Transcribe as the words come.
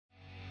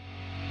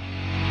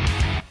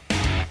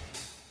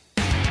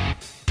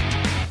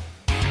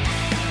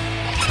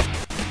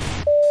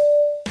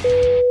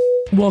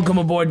Welcome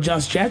aboard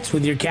Just Jets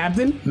with your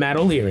captain, Matt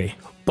O'Leary.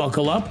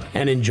 Buckle up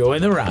and enjoy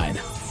the ride.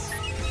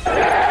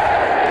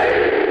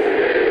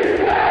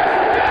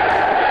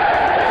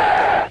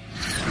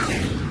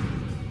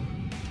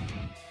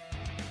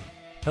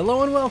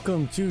 Hello and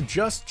welcome to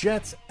Just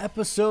Jets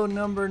episode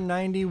number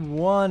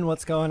 91.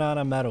 What's going on?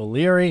 I'm Matt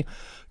O'Leary.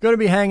 Going to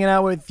be hanging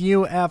out with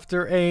you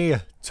after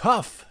a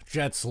tough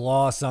Jets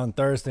loss on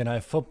Thursday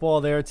Night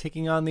Football. They're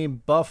taking on the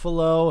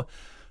Buffalo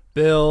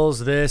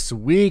Bills this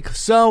week.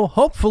 So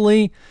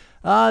hopefully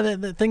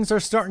things are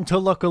starting to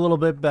look a little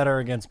bit better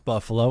against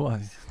Buffalo.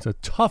 It's a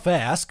tough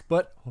ask,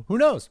 but who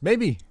knows?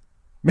 Maybe.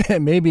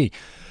 Maybe.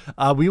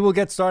 We will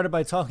get started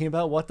by talking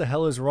about what the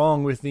hell is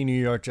wrong with the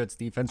New York Jets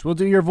defense. We'll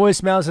do your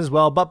voicemails as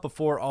well, but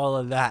before all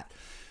of that,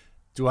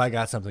 do I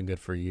got something good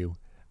for you?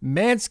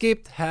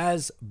 Manscaped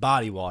has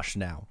body wash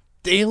now.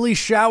 Daily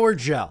shower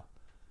gel.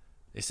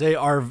 They say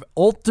our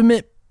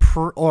ultra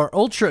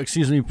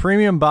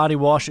premium body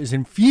wash is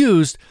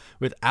infused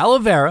with aloe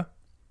vera,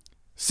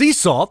 sea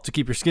salt to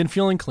keep your skin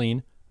feeling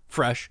clean,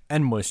 fresh,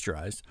 and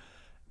moisturized.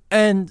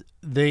 And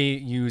they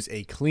use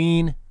a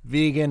clean,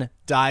 vegan,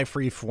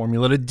 dye-free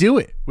formula to do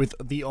it with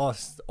the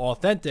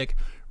authentic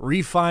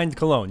refined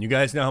cologne. You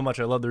guys know how much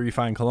I love the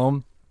refined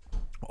cologne.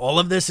 All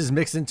of this is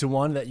mixed into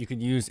one that you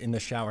could use in the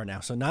shower now.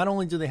 So not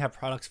only do they have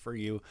products for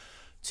you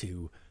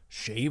to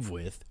shave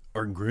with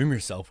or groom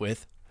yourself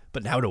with,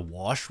 but now to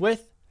wash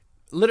with.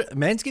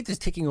 Manscaped is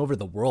taking over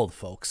the world,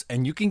 folks.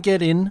 And you can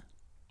get in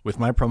with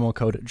my promo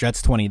code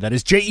JETS20. That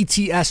is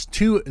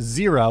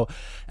JETS20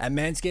 at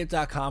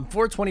manscaped.com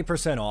for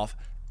 20% off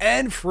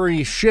and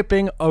free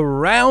shipping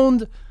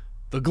around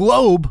the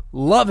globe.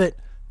 Love it.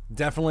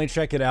 Definitely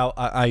check it out.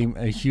 I'm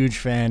a huge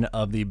fan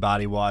of the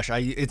body wash.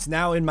 It's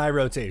now in my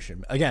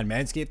rotation. Again,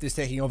 Manscaped is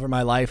taking over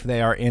my life.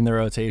 They are in the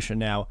rotation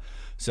now.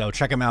 So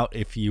check them out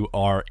if you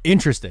are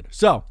interested.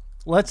 So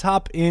let's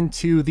hop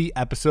into the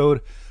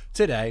episode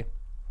today.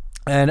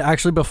 And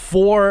actually,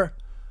 before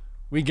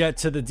we get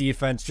to the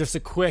defense, just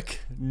a quick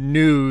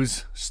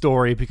news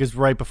story, because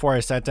right before I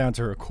sat down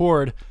to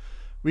record,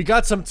 we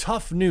got some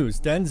tough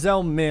news.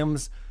 Denzel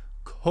Mims,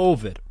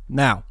 COVID.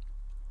 Now,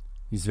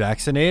 he's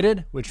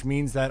vaccinated, which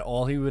means that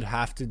all he would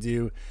have to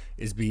do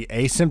is be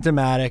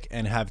asymptomatic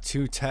and have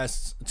two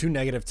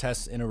negative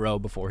tests in a row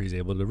before he's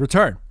able to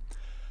return.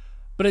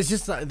 But it's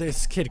just,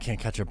 this kid can't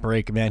catch a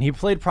break, man. He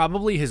played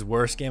probably his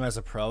worst game as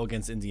a pro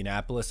against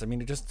Indianapolis. I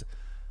mean, just a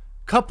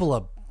couple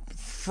of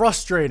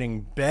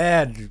frustrating,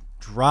 bad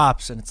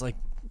drops, and it's like,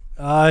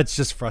 it's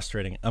just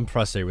frustrating. I'm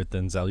frustrated with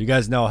Denzel. You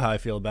guys know how I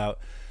feel about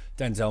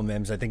Denzel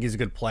Mims. I think he's a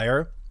good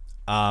player.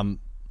 I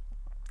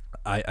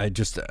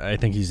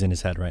think he's in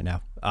his head right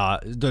now.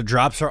 The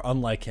drops are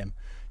unlike him.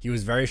 He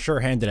was very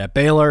sure-handed at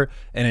Baylor.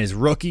 In his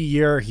rookie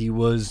year, he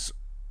was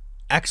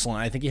excellent.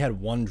 I think he had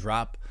one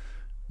drop,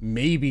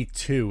 maybe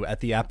two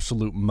at the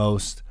absolute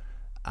most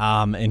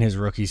in his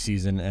rookie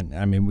season. And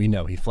I mean, we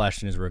know he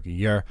flashed in his rookie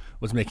year,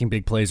 was making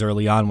big plays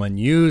early on when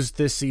used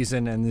this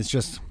season. And it's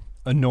just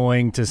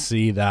annoying to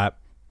see that,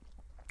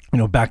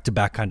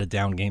 back-to-back kind of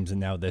down games. And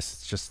now this,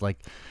 it's just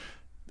like,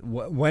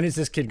 when is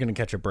this kid going to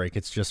catch a break?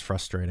 It's just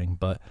frustrating.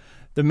 But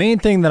the main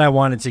thing that I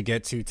wanted to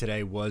get to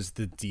today was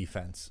the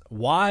defense.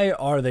 Why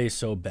are they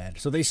so bad?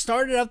 So they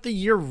started out the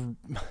year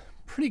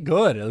pretty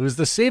good. It was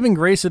the saving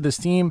grace of this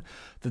team.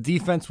 The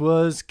defense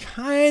was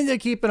kind of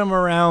keeping them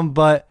around,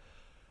 but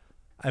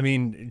I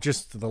mean,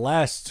 just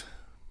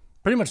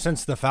pretty much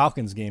since the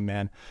Falcons game,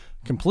 man,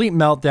 complete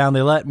meltdown.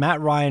 They let Matt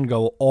Ryan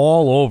go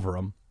all over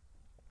them.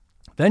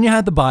 Then you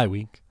had the bye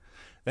week.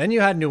 Then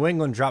you had New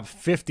England drop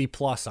 50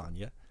 plus on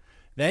you.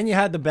 Then you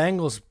had the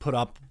Bengals put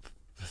up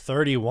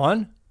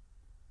 31.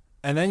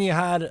 And then you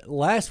had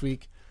last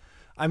week,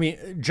 I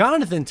mean,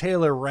 Jonathan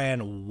Taylor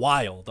ran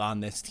wild on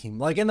this team.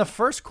 Like in the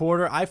first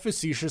quarter, I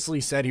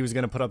facetiously said he was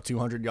going to put up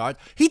 200 yards.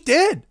 He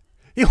did.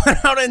 He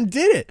went out and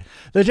did it.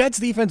 The Jets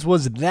defense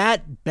was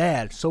that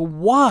bad. So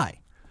why?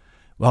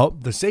 Well,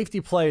 the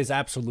safety play is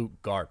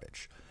absolute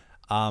garbage.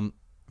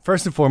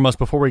 First and foremost,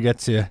 before we get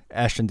to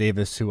Ashtyn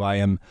Davis, who I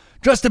am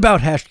just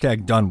about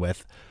 #done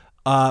with,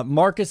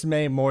 Marcus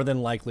Maye more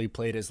than likely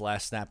played his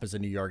last snap as a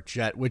New York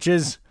Jet, which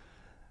is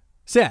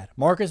sad.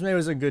 Marcus Maye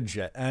was a good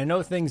Jet, and I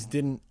know things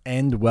didn't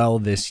end well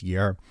this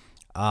year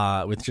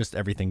with just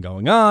everything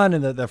going on,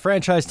 and the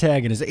franchise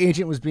tag and his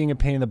agent was being a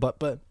pain in the butt,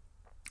 but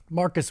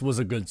Marcus was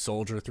a good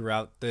soldier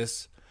throughout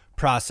this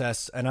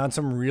process and on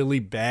some really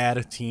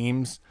bad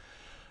teams.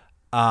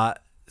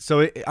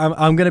 So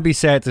I'm going to be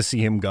sad to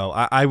see him go.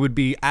 I would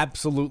be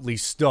absolutely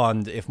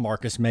stunned if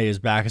Marcus Maye is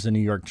back as a New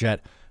York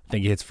Jet. I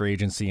think he hits free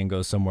agency and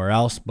goes somewhere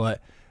else.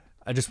 But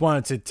I just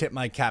wanted to tip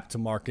my cap to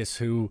Marcus,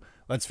 who,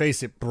 let's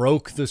face it,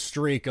 broke the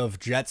streak of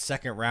Jets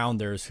second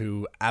rounders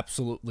who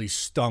absolutely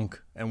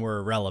stunk and were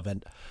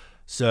irrelevant.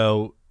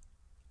 So,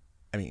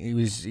 I mean,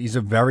 he's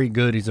a very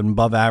good, he's an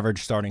above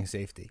average starting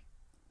safety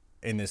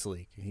in this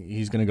league.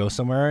 He's going to go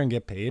somewhere and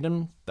get paid,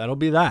 and that'll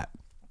be that.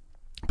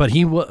 But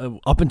he,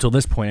 up until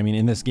this point, I mean,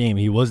 in this game,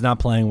 he was not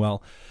playing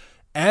well.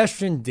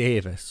 Ashtyn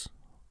Davis.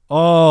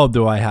 Oh,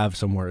 do I have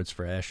some words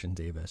for Ashtyn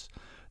Davis.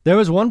 There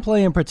was one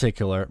play in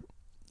particular.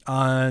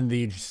 on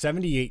the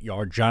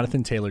 78-yard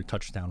Jonathan Taylor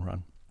touchdown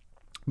run,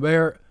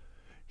 where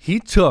he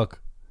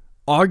took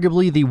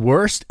arguably the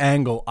worst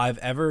angle I've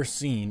ever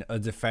seen a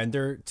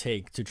defender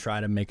take to try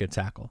to make a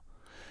tackle.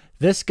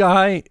 This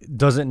guy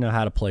doesn't know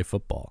how to play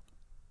football.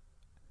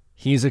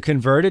 He's a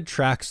converted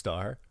track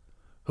star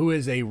who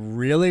is a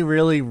really,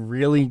 really,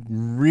 really,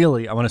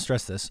 really, I want to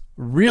stress this,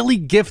 really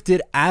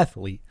gifted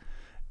athlete.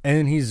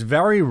 And he's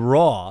very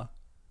raw.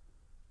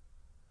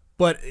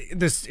 But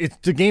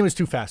the game is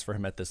too fast for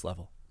him at this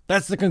level.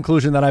 That's the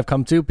conclusion that I've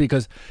come to,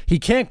 because he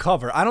can't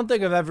cover. I don't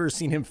think I've ever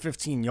seen him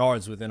 15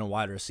 yards within a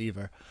wide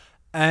receiver.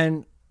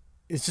 And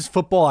it's just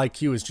football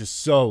IQ is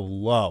just so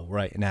low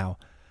right now.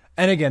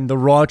 And again, the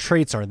raw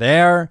traits are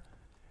there.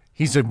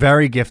 He's a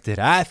very gifted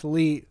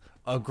athlete,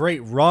 a great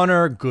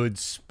runner, good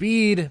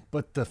speed,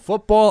 but the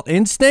football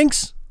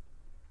instincts,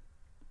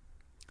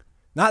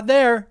 not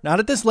there. Not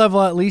at this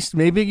level, at least.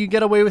 Maybe you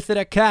get away with it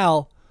at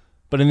Cal.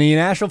 But in the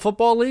National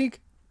Football League,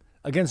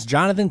 against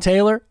Jonathan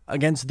Taylor,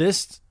 against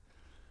this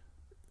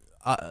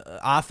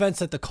offense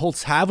that the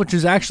Colts have, which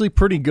is actually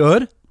pretty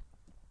good,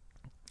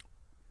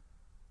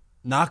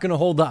 not going to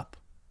hold up.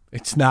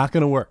 It's not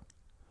going to work.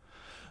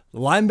 The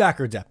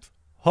linebacker depth.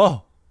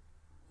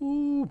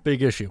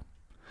 Big issue.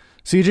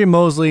 CJ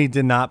Mosley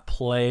did not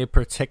play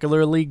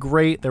particularly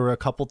great. There were a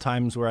couple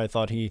times where I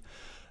thought he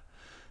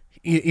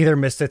either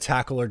missed a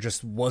tackle or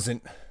just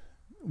wasn't,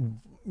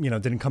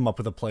 didn't come up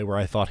with a play where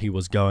I thought he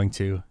was going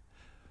to.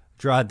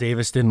 Gerard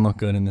Davis didn't look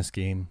good in this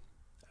game.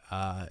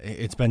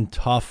 It's been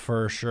tough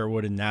for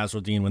Sherwood and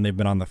Nasruddin when they've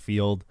been on the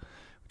field,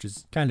 which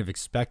is kind of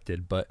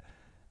expected, but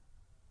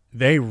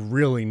they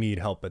really need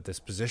help at this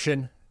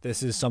position.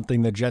 This is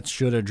something the Jets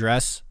should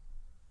address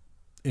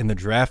in the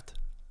draft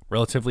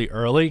relatively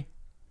early,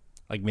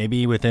 like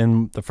maybe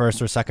within the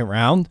first or second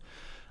round,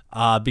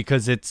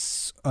 because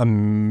it's a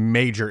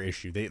major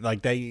issue. Their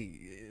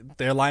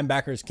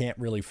linebackers can't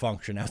really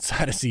function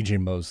outside of CJ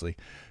Mosley.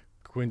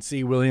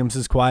 Quincy Williams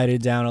has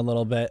quieted down a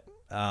little bit.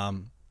 I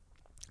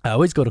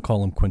always go to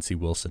call him Quincy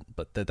Wilson,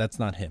 but that's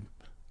not him.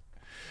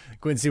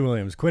 Quincy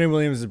Williams. Quinn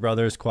Williams'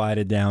 brother has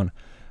quieted down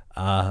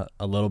a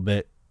little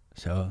bit.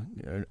 So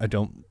I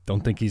don't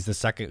think he's the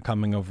second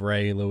coming of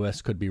Ray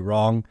Lewis. Could be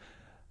wrong.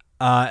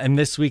 And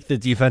this week, the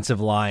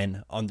defensive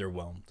line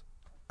underwhelmed.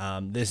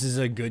 This is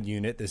a good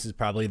unit. This is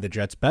probably the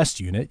Jets' best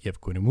unit. You have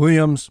Quinn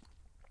Williams,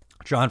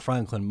 John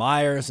Franklin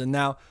Myers, and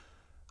now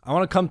I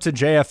want to come to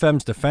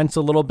JFM's defense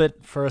a little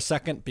bit for a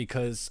second,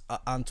 because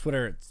on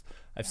Twitter,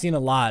 I've seen a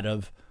lot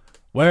of,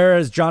 where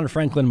has John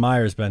Franklin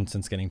Myers been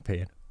since getting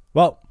paid?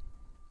 Well,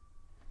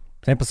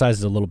 sample size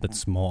is a little bit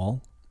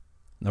small,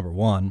 number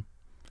one.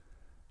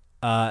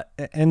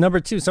 And number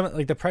two, some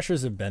like the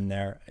pressures have been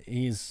there.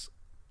 He's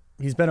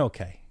been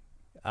okay.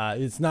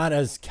 It's not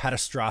as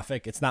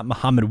catastrophic. It's not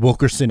Muhammad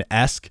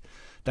Wilkerson-esque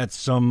that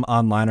some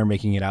online are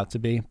making it out to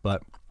be.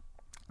 But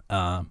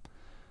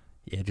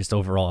just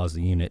overall as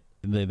a unit,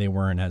 they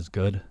weren't as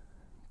good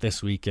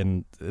this week,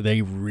 and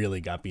they really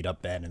got beat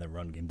up bad in the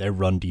run game. Their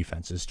run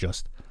defense is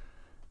just,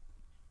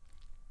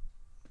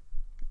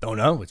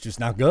 it's just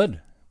not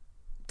good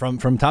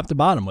from top to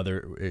bottom,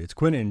 whether it's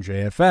Quinnen,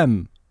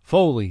 JFM,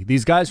 Foley,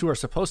 these guys who are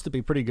supposed to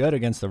be pretty good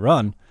against the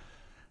run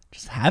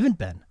just haven't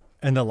been.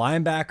 And the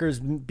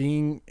linebackers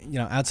being,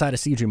 outside of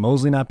CJ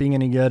Mosley not being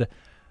any good,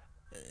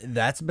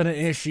 that's been an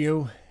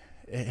issue.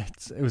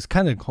 It was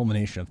kind of a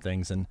culmination of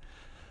things. And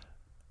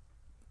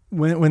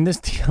when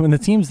the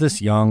team's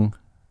this young,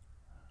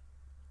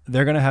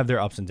 they're going to have their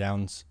ups and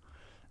downs.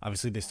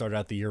 Obviously, they started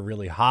out the year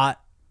really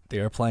hot. They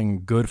are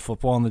playing good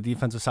football on the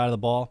defensive side of the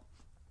ball.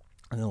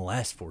 And in the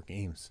last 4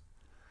 games,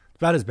 it's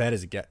about as bad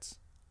as it gets.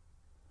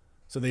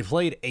 So they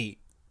played 8.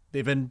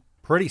 They've been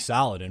pretty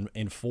solid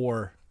in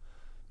 4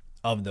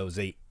 of those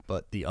 8.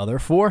 But the other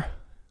 4,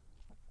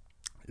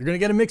 you're going to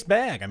get a mixed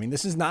bag. I mean,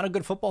 this is not a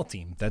good football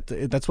team.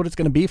 That's what it's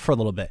going to be for a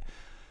little bit.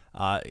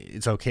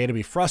 It's okay to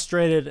be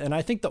frustrated. And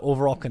I think the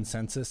overall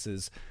consensus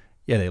is,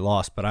 they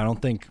lost. But I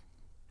don't think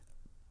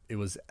it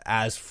was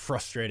as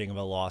frustrating of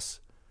a loss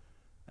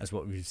as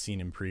what we've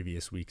seen in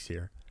previous weeks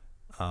here.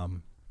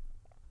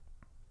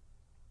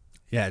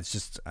 It's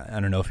just, I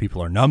don't know if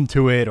people are numb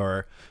to it,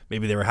 or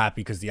maybe they were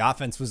happy because the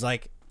offense was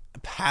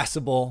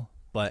passable,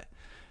 but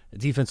the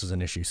defense was an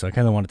issue. So I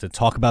kind of wanted to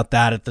talk about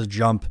that at the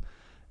jump.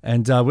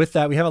 And with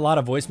that, we have a lot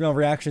of voicemail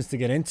reactions to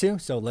get into.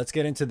 So let's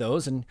get into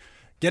those and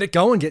get it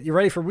going. Get you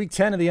ready for week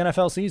 10 of the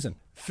NFL season.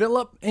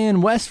 Philip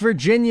in West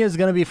Virginia is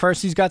going to be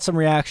first. He's got some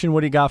reaction. What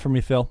do you got for me,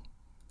 Phil?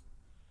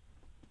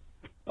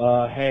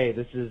 Hey,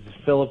 this is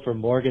Philip from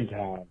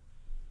Morgantown,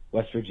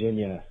 West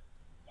Virginia,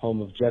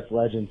 home of Jets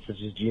legends such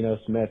as Geno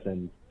Smith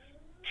and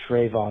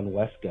Trayvon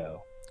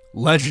Wesco.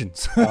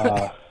 Legends.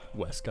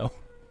 Wesco.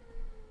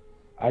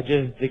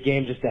 The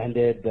game just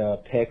ended.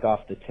 The pick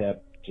off the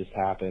tip just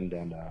happened,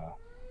 and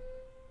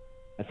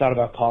I thought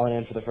about calling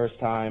in for the first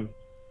time.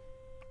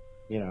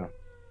 I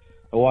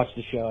watch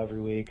the show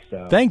every week,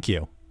 so thank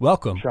you.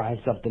 Welcome.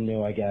 Trying something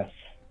new, I guess.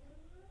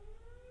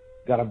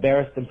 Got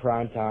embarrassed in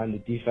prime time. The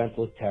defense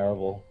looked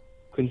terrible.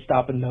 Couldn't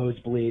stop a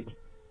nosebleed.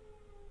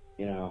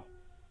 It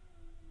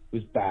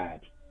was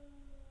bad.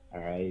 All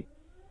right,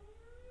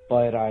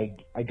 but I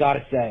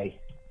gotta say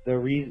the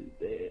reason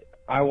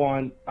I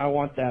want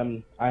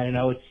them. I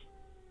know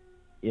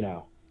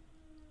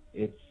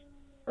it's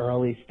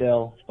early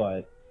still,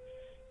 but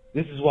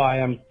this is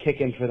why I'm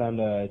kicking for them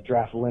to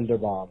draft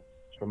Linderbaum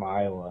from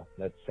Iowa,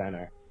 that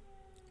center.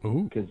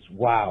 Ooh. Because,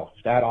 wow,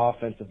 that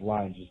offensive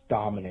line just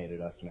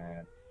dominated us,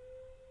 man.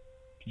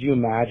 Could you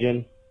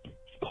imagine if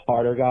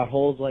Carter got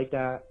holes like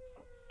that?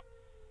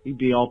 He'd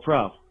be all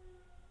pro.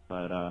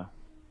 But,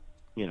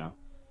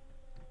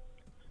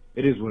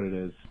 it is what it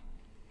is.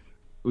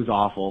 It was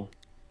awful.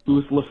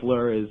 Louis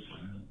LaFleur is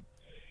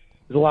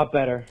a lot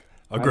better.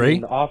 Agree. I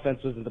mean, the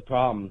offense wasn't the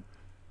problem.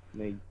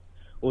 What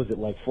was it,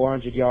 like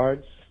 400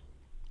 yards?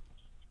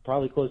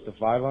 Probably close to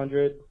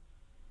 500.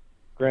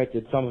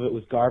 Granted, some of it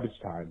was garbage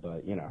time,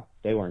 but,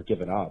 they weren't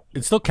giving up.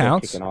 It still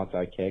counts. Kicking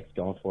onside kicks,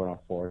 going for it on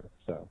fourth.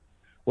 So, it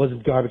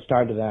wasn't garbage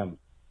time to them.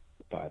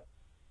 But,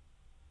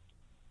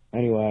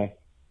 anyway,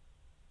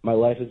 my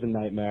life is a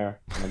nightmare,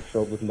 and I'm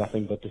filled with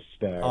nothing but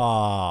despair.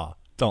 Ah,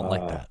 don't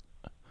like that.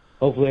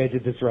 Hopefully I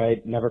did this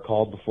right. Never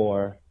called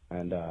before.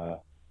 And,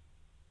 go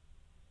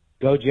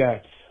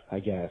Jets, I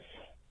guess.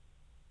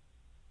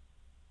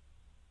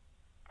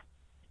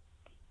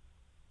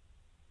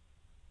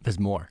 There's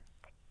more.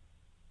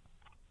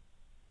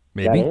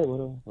 Is that Maybe. it?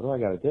 What do I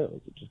got to do?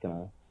 Is it just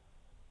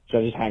should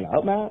I just hang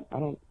up, Matt? I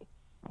don't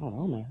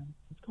know, man.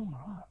 What's going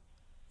on?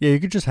 Yeah, you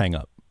could just hang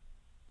up.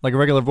 Like a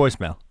regular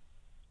voicemail.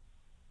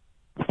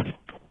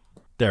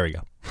 There we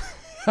go.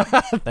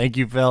 Thank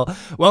you, Phil.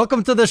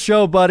 Welcome to the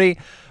show, buddy.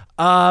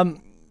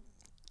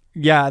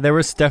 Yeah, there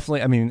was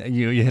definitely, I mean,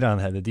 you hit on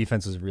that. The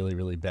defense was really,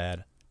 really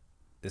bad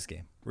this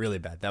game. Really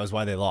bad. That was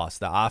why they lost.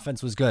 The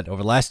offense was good.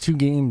 Over the last 2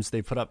 games,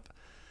 they put up,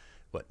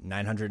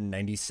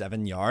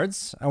 997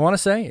 yards, I want to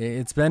say.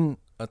 It's been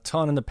a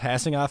ton, and the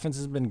passing offense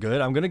has been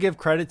good. I'm going to give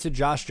credit to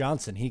Josh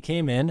Johnson. He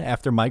came in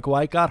after Mike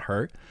White got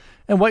hurt,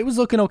 and White was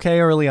looking okay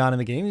early on in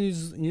the game. He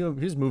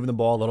was moving the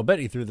ball a little bit.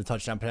 He threw the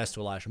touchdown pass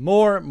to Elijah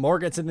Moore. Moore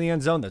gets in the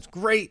end zone. That's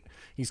great.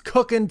 He's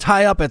cooking,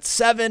 tie up at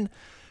 7,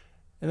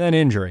 and then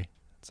injury.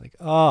 It's like,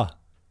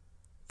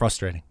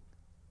 frustrating.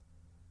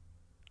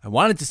 I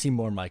wanted to see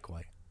more Mike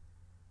White.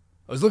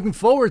 I was looking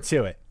forward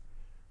to it.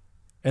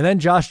 And then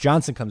Josh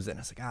Johnson comes in. I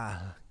was like,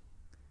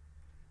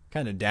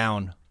 kind of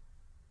down.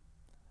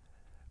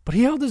 But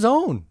he held his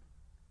own.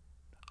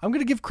 I'm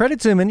going to give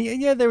credit to him. And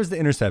yeah, there was the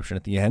interception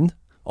at the end.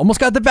 Almost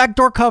got the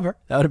backdoor cover.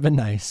 That would have been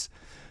nice.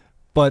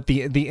 But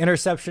the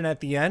interception at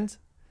the end,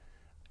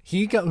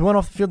 he went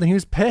off the field and he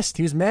was pissed.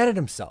 He was mad at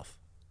himself.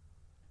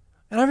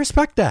 And I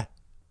respect that.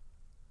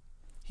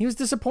 He was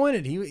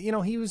disappointed. He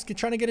was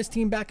trying to get his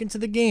team back into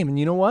the game. And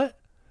you know what?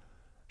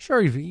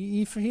 Sure,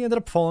 he ended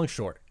up falling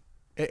short.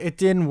 It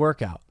didn't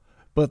work out.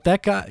 But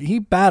that guy, he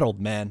battled,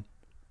 man.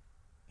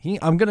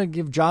 I'm going to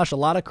give Josh a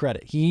lot of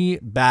credit. He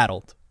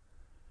battled.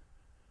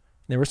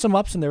 There were some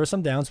ups and there were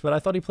some downs, but I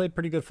thought he played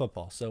pretty good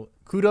football. So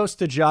kudos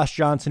to Josh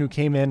Johnson, who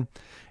came in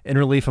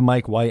relief of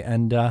Mike White,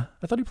 and I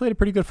thought he played a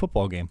pretty good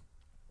football game.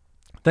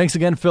 Thanks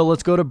again, Phil.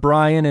 Let's go to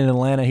Brian in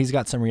Atlanta. He's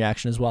got some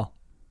reaction as well.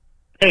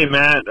 Hey,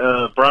 Matt.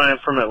 Brian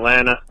from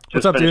Atlanta.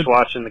 What's up, finished dude?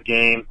 watching the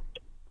game.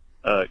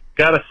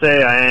 Gotta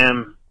say, I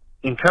am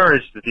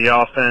encouraged at the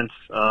offense.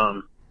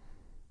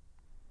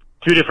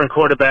 2 different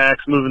quarterbacks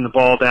moving the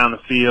ball down the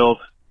field.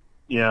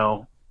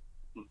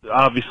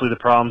 Obviously the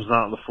problem's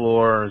not LaFleur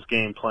or his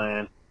game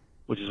plan,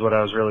 which is what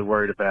I was really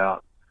worried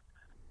about.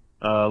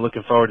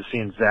 Looking forward to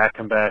seeing Zach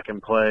come back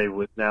and play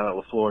with now that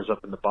LaFleur's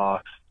up in the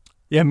box.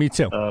 Yeah, me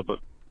too. But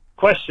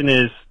question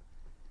is,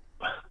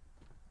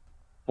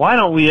 why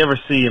don't we ever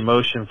see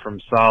emotion from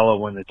Saleh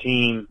when the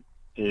team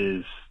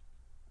is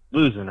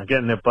losing or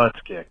getting their butts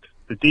kicked?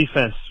 The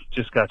defense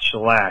just got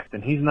shellacked,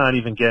 and he's not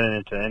even getting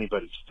into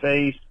anybody's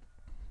face,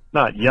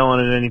 not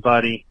yelling at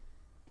anybody.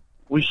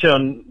 He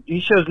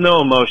shows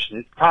no emotion.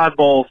 It's Todd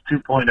Bowles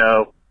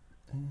 2.0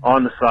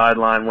 on the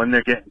sideline when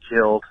they're getting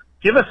killed.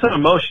 Give us some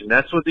emotion.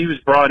 That's what he was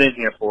brought in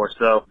here for.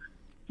 So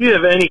if you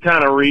have any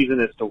kind of reason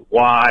as to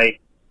why,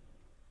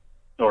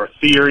 or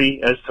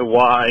theory as to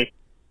why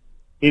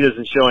he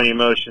doesn't show any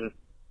emotion,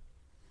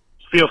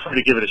 feel free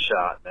to give it a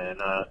shot, man.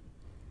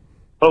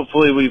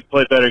 Hopefully we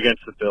play better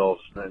against the Bills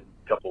in a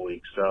couple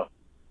weeks. So,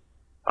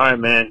 all right,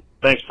 man.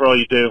 Thanks for all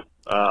you do.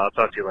 I'll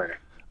talk to you later.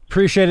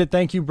 Appreciate it.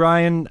 Thank you,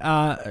 Brian.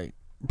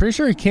 Pretty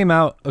sure he came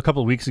out a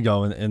couple of weeks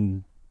ago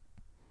and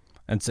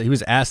so he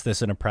was asked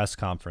this in a press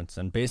conference,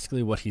 and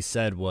basically what he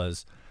said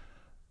was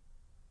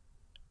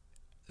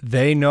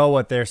they know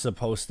what they're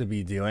supposed to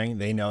be doing.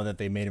 They know that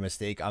they made a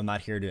mistake. I'm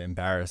not here to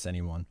embarrass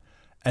anyone.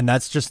 And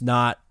that's just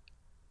not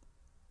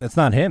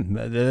him.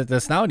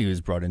 That's not what he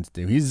was brought in to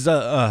do. He's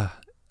an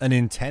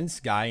intense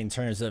guy in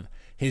terms of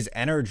his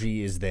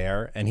energy is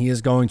there, and he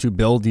is going to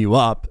build you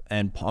up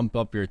and pump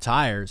up your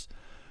tires.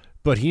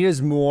 But he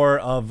is more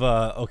of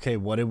okay,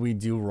 what did we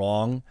do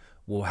wrong?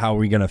 Well, how are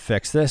we going to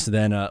fix this?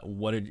 Than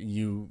what did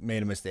you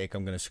made a mistake?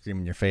 I'm going to scream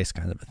in your face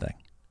kind of a thing.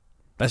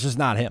 That's just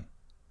not him.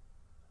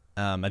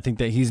 I think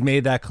that he's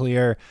made that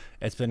clear.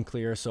 It's been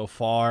clear so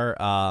far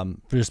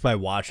just by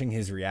watching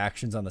his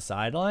reactions on the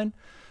sideline.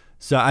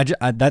 So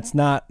that's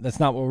not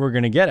what we're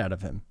gonna get out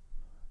of him.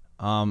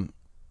 I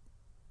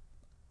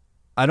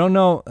don't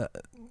know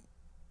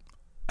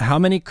how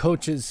many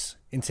coaches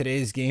in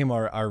today's game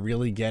are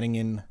really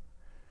getting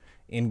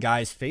in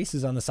guys'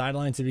 faces on the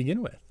sideline to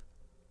begin with.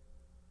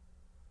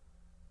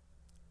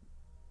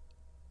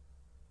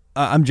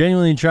 I'm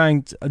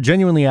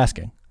genuinely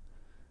asking.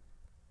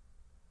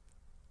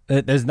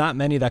 There's not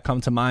many that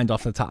come to mind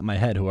off the top of my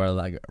head who are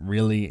like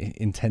really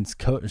intense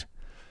coach.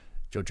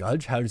 Joe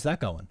Judge, how's that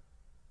going?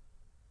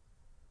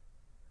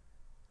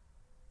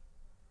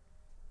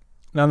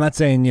 Now, I'm not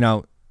saying, you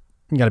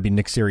got to be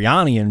Nick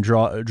Sirianni and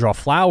draw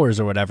flowers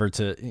or whatever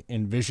to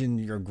envision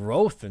your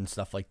growth and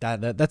stuff like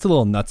that. That's a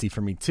little nutsy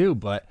for me too,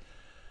 but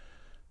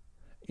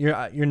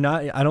you're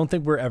not. I don't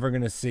think we're ever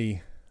going to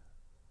see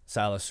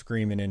Salah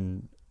screaming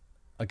in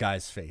a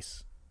guy's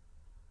face.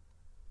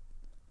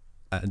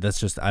 I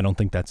don't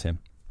think that's him.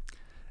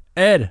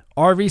 Ed,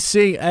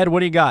 RVC. Ed,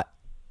 what do you got?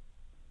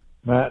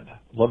 Matt,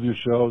 love your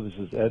show. This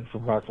is Ed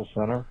from Rockville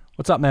Center.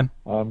 What's up, man?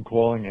 I'm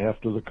calling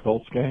after the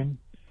Colts game.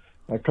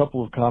 A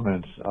couple of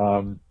comments.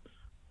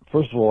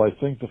 First of all, I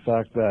think the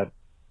fact that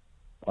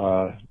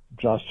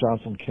Josh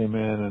Johnson came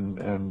in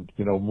and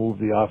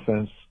moved the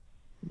offense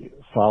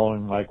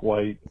following Mike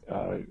White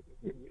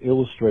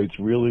illustrates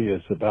really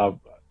it's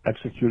about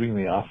executing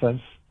the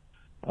offense,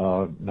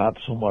 not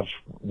so much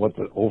what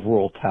the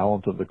overall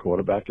talent of the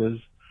quarterback is.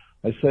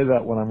 I say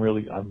that when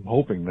I'm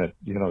hoping that,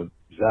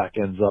 Zach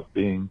ends up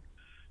being,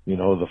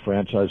 the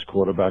franchise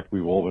quarterback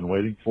we've all been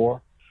waiting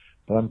for.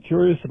 But I'm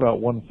curious about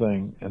one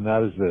thing, and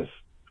that is this.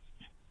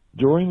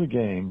 During the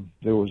game,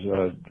 there was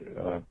a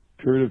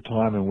period of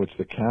time in which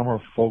the camera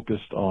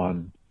focused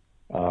on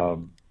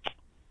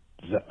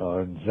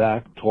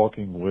Zach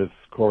talking with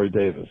Corey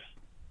Davis.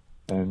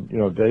 And,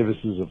 Davis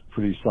is a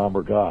pretty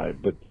somber guy,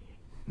 but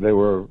they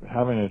were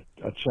having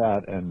a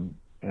chat, and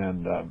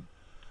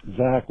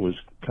Zach was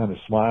kind of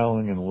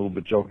smiling and a little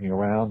bit joking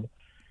around.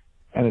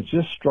 And it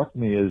just struck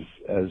me as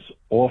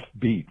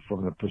offbeat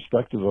from the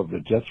perspective of the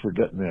Jets were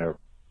getting their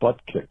butt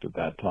kicked at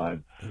that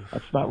time.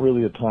 That's not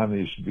really a time that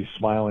you should be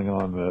smiling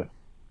on the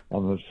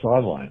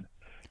sideline.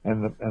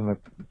 And the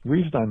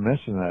reason I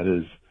mention that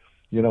is,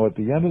 at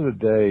the end of the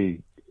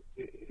day,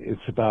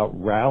 it's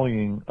about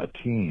rallying a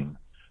team.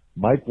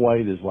 Mike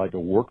White is like a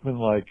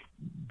workmanlike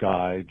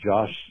guy.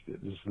 Josh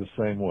is the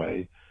same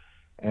way.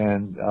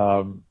 And,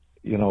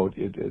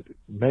 it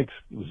makes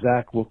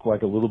Zach look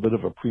like a little bit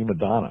of a prima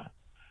donna.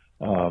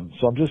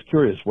 So I'm just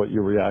curious what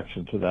your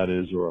reaction to that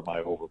is, or am I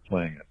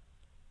overplaying it?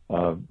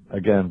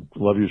 Again,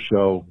 love your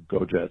show.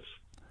 Go Jets.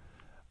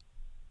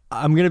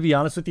 I'm going to be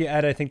honest with you,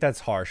 Ed. I think that's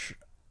harsh.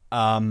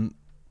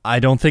 I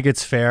don't think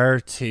it's fair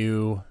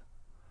to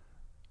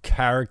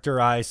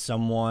characterize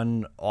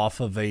someone off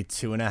of a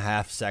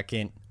 2.5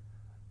 second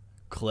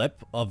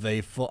clip of a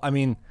full. I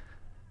mean,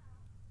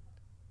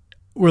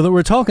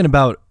 we're talking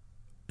about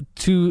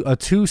a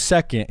 2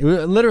 second. It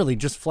literally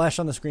just flashed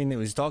on the screen that he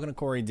was talking to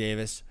Corey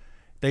Davis.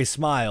 They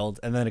smiled,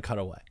 and then it cut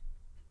away.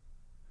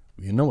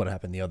 You know what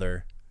happened the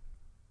other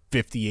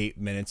 58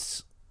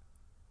 minutes,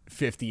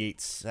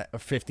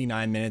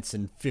 59 minutes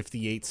and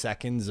 58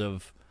 seconds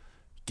of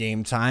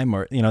game time,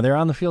 or, they're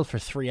on the field for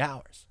 3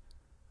 hours.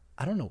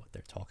 I don't know what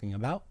they're talking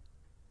about.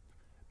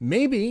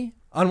 Maybe,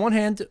 on one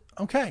hand,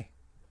 okay.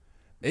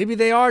 Maybe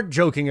they are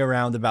joking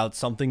around about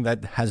something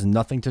that has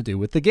nothing to do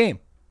with the game,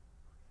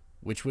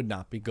 which would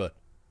not be good.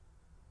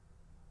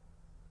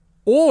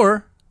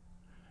 Or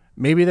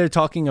maybe they're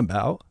talking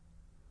about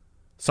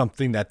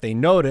something that they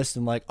noticed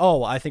and like,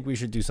 oh, I think we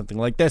should do something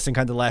like this, and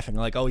kind of laughing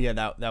like, oh yeah,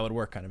 that would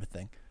work, kind of a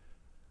thing.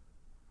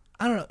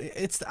 I don't know.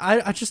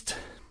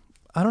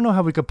 I don't know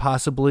how we could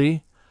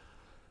possibly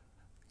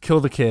kill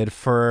the kid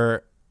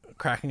for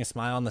cracking a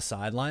smile on the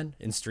sideline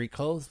in street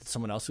clothes,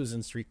 someone else who's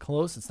in street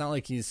clothes. It's not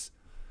like he's,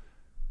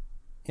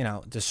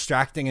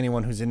 distracting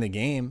anyone who's in the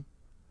game.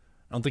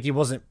 I don't think he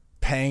wasn't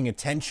paying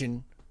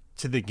attention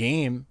to the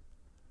game.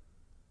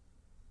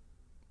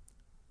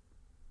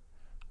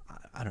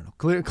 I don't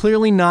know.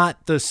 Clearly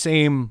not the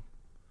same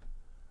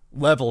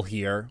level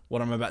here.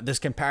 This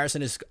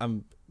comparison is,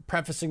 I'm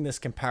prefacing this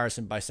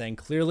comparison by saying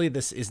clearly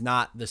this is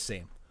not the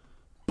same.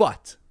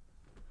 But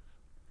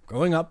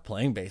growing up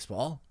playing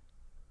baseball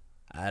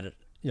at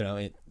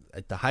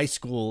the high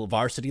school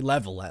varsity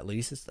level, at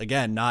least, it's,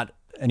 again, not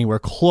anywhere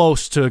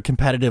close to a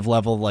competitive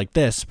level like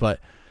this, but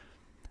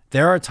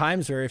there are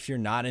times where if you're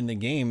not in the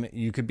game,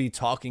 you could be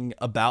talking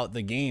about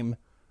the game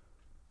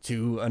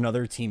to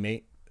another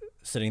teammate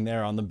sitting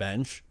there on the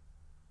bench,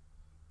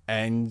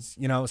 and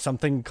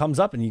something comes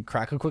up and you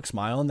crack a quick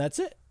smile, and that's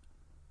it.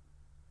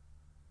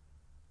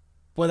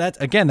 Well, that's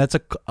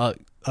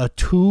a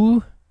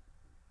 2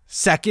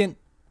 second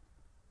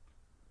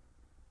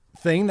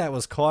thing that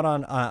was caught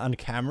on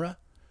camera,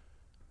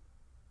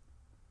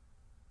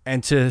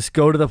 and to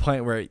go to the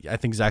point where I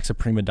think Zach's a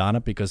prima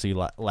donna because he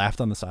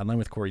laughed on the sideline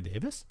with Corey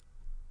Davis.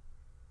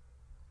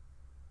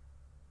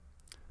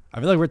 I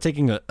feel like we're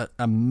taking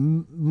a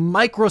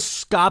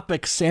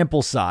microscopic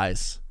sample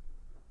size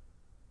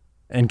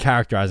and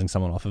characterizing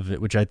someone off of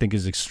it, which I think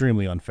is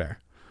extremely unfair.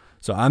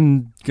 So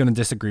I'm going to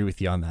disagree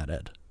with you on that,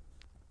 Ed.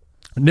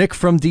 Nick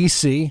from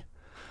DC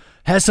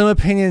has some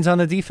opinions on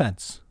the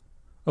defense.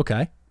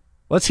 Okay.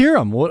 Let's hear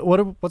them.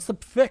 What's the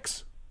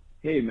fix?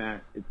 Hey,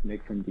 Matt. It's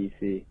Nick from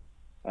DC.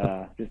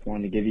 Just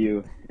wanted to give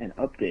you an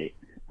update.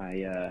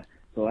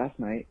 So last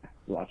night,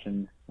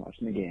 watching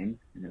the game,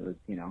 and it was,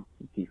 the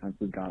defense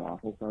was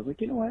god-awful. So I was like,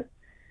 you know what?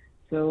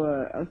 So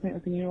I was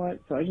thinking, you know what?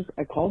 So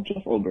I called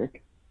Jeff Olbrich.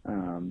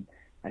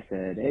 I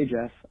said, hey,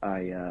 Jeff,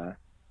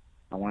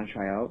 I want to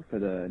try out for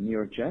the New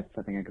York Jets.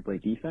 I think I could play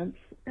defense.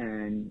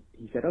 And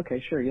he said,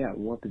 okay, sure, yeah,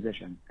 what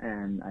position?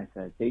 And I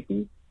said,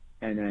 safety.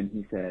 And then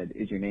he said,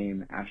 is your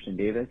name Ashton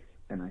Davis?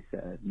 And I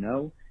said,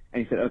 no.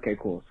 And he said, okay,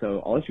 cool.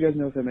 So I'll let you guys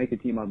know if I make a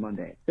team on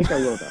Monday. I think I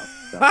will, though.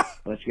 So I'll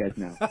let you guys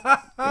know.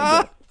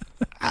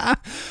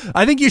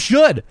 I think you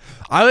should.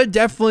 I would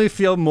definitely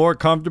feel more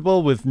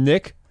comfortable with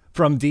Nick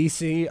from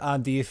DC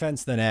on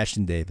defense than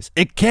Ashton Davis.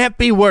 It can't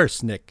be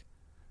worse, Nick.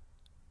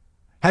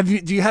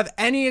 Do you have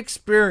any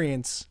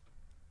experience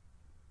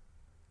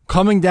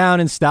coming down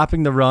and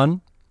stopping the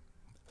run?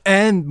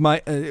 And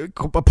my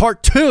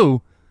part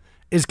two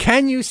is,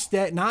 can you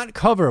not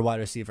cover a wide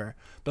receiver,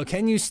 but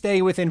can you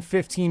stay within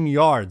 15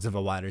 yards of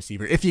a wide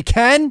receiver? If you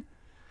can,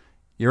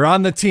 you're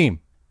on the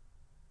team.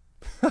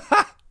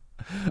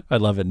 I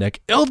love it,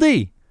 Nick.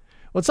 LD,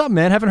 what's up,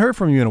 man? Haven't heard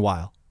from you in a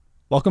while.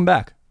 Welcome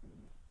back.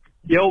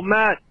 Yo,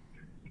 Matt.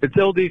 It's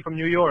LD from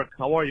New York.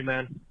 How are you,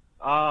 man?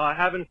 I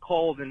haven't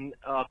called in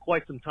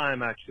quite some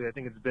time, actually. I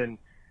think it's been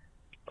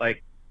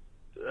like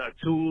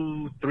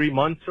 2-3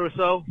 months or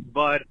so.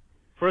 But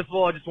first of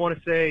all, I just want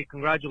to say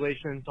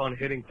congratulations on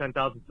hitting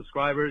 10,000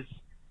 subscribers.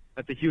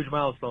 That's a huge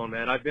milestone,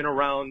 man. I've been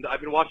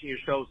watching your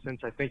show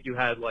since I think you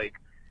had like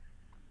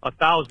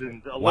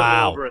 1,000, a little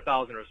over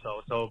 1,000 or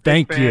so. So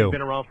thank you.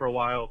 Been around for a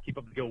while. Keep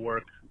up the good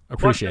work.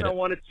 Appreciate it. I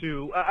wanted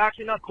to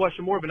actually not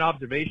question, more of an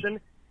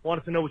observation.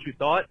 Wanted to know what you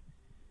thought.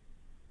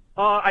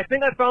 I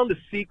think I found the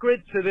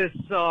secret to this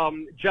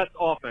Jets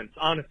offense,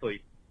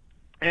 honestly,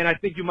 and I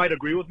think you might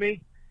agree with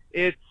me.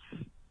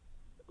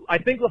 I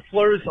think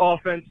LaFleur's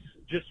offense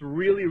just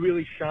really,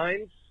 really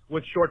shines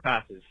with short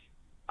passes.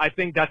 I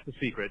think that's the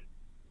secret.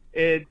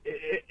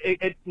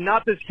 It's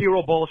not this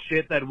hero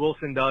bullshit that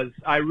Wilson does.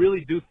 I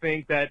really do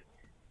think that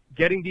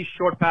getting these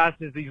short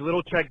passes, these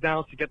little check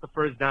downs to get the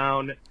first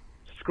down,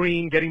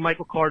 screen, getting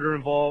Michael Carter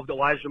involved,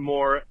 Elijah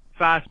Moore,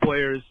 fast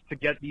players to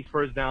get these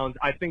first downs,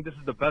 I think this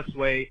is the best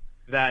way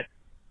that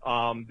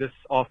this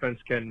offense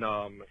can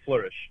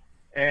flourish.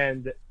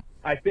 And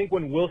I think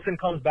when Wilson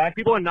comes back,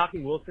 people are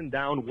knocking Wilson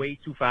down way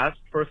too fast,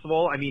 first of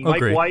all. I mean,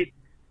 Mike White,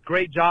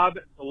 great job.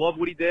 I love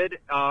what he did.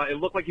 It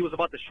looked like he was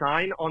about to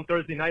shine on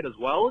Thursday night as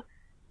well,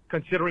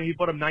 considering he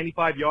put up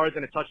 95 yards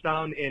and a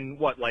touchdown in,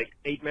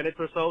 8 minutes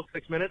or so,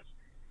 6 minutes.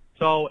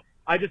 So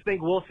I just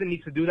think Wilson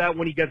needs to do that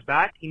when he gets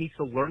back. He needs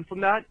to learn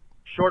from that.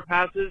 Short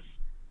passes,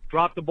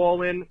 drop the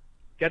ball in,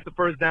 get the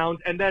first downs,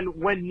 and then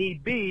when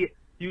need be,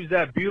 use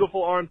that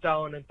beautiful arm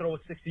talent and throw a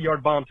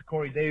 60-yard bomb to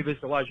Corey Davis,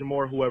 Elijah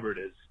Moore, whoever it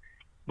is.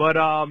 But,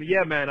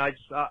 yeah, man, I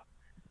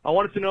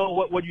wanted to know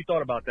what you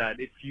thought about that.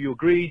 If you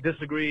agree,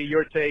 disagree,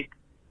 your take.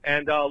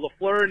 And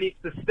LaFleur needs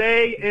to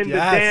stay in the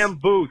damn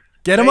booth.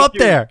 Get him up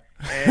there.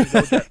 And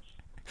go Jets.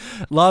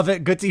 Love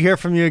it. Good to hear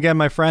from you again,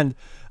 my friend.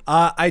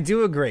 I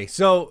do agree.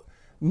 So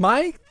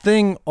my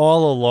thing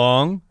all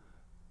along,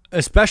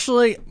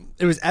 especially,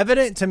 it was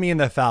evident to me in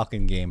the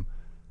Falcon game,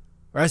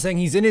 where I was saying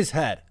he's in his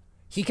head.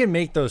 He can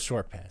make those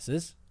short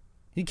passes.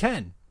 He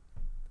can.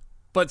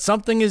 But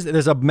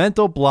there's a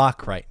mental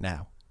block right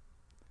now.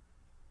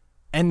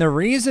 And the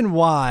reason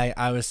why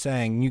I was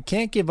saying you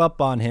can't give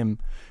up on him,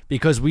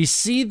 because we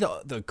see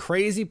the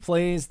crazy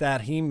plays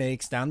that he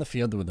makes down the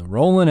field with the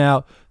rolling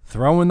out,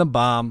 throwing the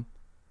bomb.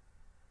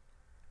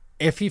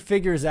 If he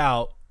figures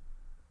out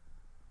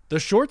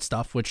the short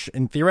stuff, which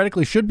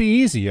theoretically should be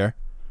easier,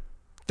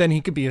 then he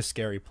could be a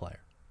scary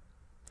player.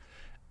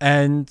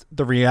 And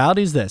the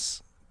reality is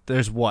this.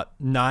 There's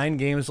 9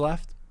 games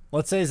left?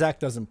 Let's say Zach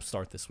doesn't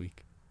start this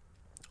week,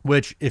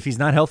 which if he's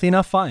not healthy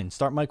enough, fine.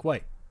 Start Mike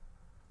White.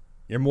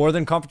 You're more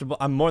than comfortable.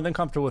 I'm more than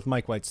comfortable with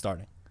Mike White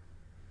starting.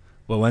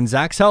 But when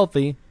Zach's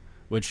healthy,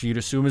 which you'd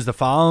assume is the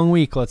following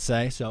week, let's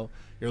say, so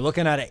you're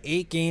looking at an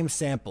 8-game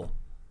sample.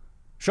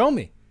 Show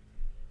me.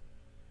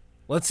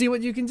 Let's see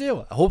what you can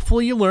do.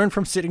 Hopefully you learn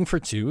from sitting for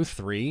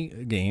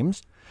 2-3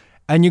 games,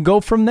 and you go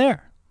from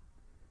there.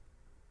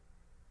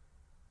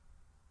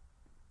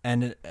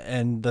 And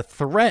the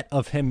threat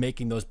of him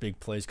making those big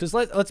plays, because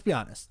let's be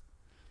honest,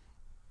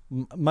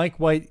 Mike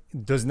White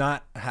does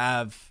not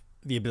have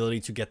the ability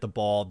to get the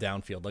ball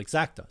downfield like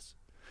Zach does.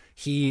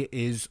 He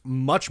is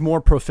much more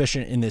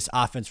proficient in this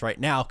offense right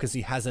now because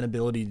he has an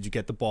ability to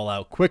get the ball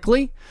out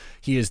quickly.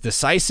 He is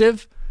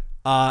decisive,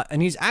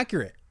 and he's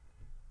accurate,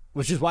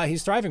 which is why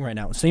he's thriving right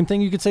now. Same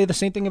thing, you could say the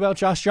same thing about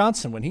Josh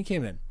Johnson when he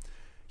came in.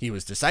 He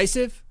was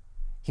decisive.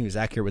 He was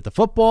accurate with the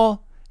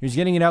football. He was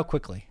getting it out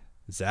quickly.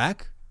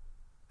 Zach,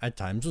 at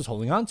times, was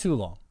holding on too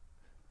long.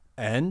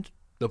 And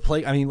the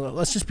play,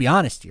 let's just be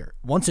honest here.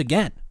 Once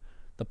again,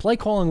 the play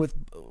calling with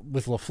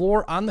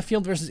LaFleur on the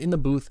field versus in the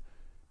booth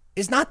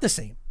is not the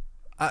same.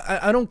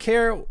 I don't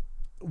care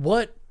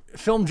what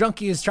Film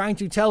Junkie is trying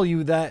to tell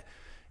you, that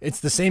it's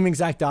the same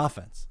exact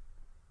offense.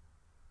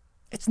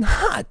 It's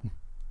not.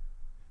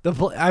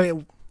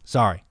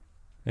 Sorry.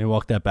 Let me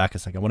walk that back a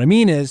second. What I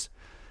mean is,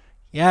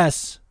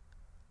 yes,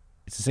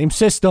 it's the same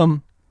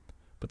system,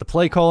 but the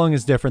play calling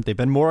is different. They've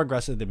been more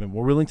aggressive. They've been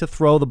more willing to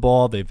throw the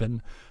ball. They've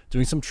been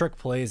doing some trick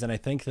plays, and I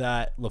think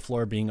that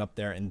LaFleur being up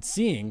there and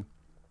seeing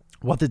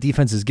what the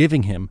defense is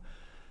giving him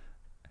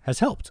has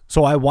helped.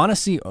 So I want to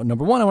see,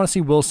 number one, I want to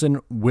see Wilson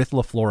with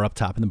LaFleur up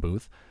top in the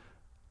booth.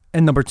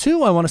 And number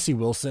two, I want to see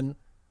Wilson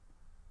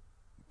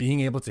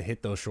being able to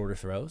hit those shorter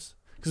throws.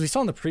 Because we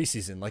saw in the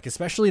preseason, like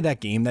especially that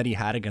game that he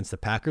had against the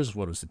Packers,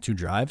 what was it, 2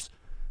 drives?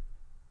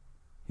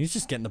 He's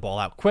just getting the ball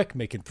out quick,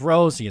 making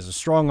throws. He has a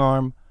strong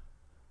arm.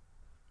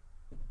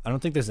 I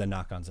don't think there's a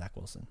knock on Zach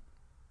Wilson.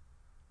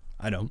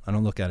 I don't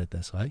look at it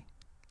this way.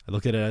 I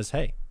look at it as,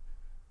 hey,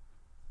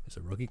 he's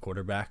a rookie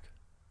quarterback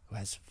who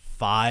has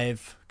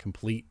 5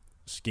 complete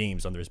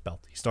games under his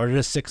belt. He started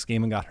a 6th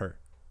game and got hurt.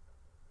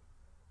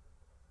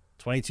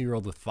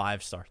 22-year-old with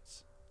 5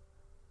 starts.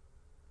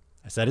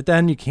 I said it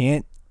then. You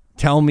can't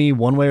tell me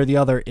one way or the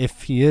other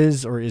if he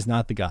is or is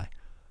not the guy.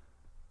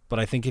 But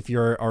I think if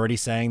you're already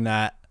saying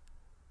that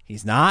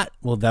he's not,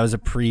 well, that was a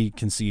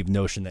preconceived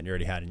notion that you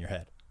already had in your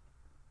head.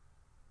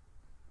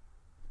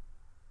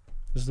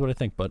 This is what I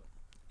think. But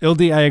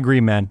Ildy, I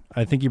agree, man.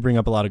 I think you bring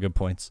up a lot of good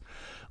points.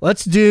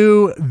 Let's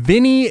do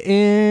Vinny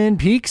in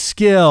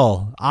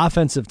Peekskill.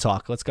 Offensive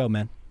talk. Let's go,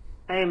 man.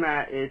 Hey,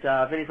 Matt. It's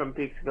Vinny from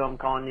Peekskill. I'm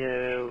calling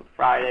you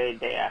Friday,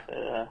 day after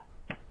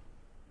the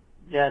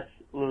Jets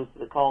lose to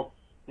the Colts.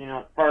 You know,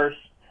 at first,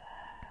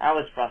 I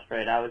was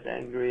frustrated. I was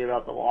angry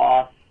about the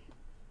loss.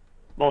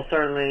 Most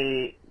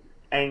certainly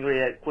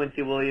angry at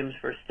Quincy Williams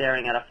for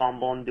staring at a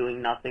fumble and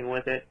doing nothing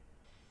with it.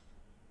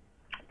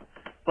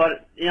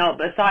 But, you know,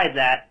 besides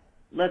that,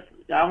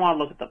 I want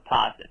to look at the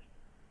positive.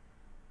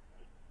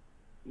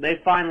 They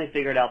finally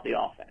figured out the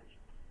offense.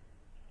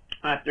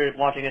 After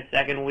watching a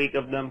second week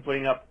of them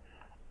putting up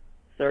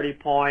 30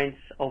 points,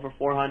 over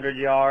 400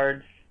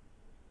 yards,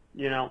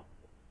 you know,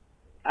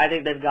 I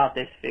think they've got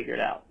this figured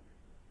out.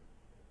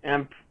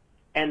 And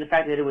the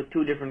fact that it was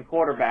 2 different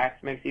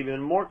quarterbacks makes me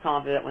even more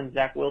confident when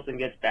Zach Wilson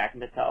gets back in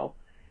the toe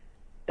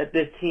that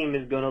this team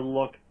is going to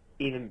look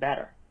even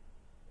better.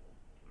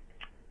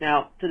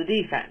 Now, to the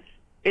defense,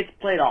 it's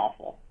played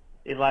awful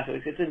these last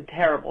weeks. It's been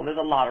terrible, and there's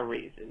a lot of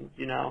reasons,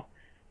 you know.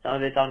 Some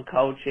of it's on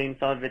coaching,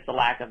 some of it's a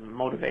lack of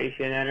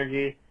motivation,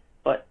 energy.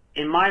 But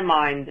in my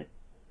mind,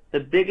 the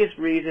biggest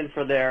reason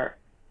for their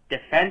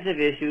defensive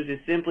issues is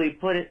simply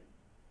put it,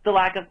 the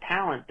lack of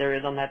talent there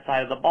is on that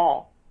side of the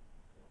ball.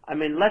 I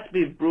mean, let's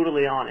be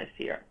brutally honest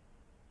here.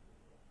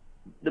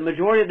 The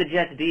majority of the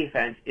Jets'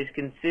 defense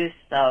consists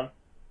of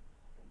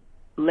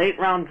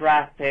late-round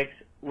draft picks,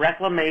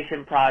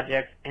 reclamation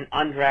projects, and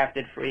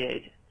undrafted free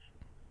agents.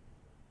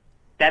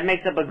 That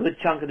makes up a good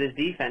chunk of this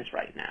defense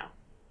right now.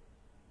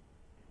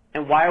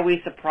 And why are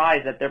we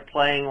surprised that they're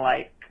playing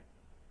like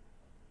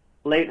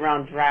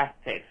late-round draft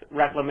picks,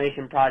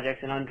 reclamation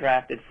projects, and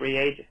undrafted free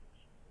agents?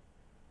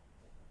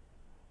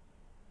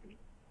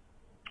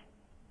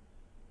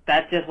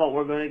 That's just what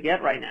we're going to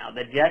get right now.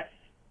 The Jets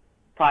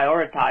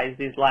prioritized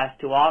these last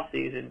 2 off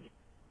seasons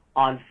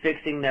on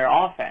fixing their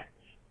offense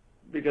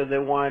because they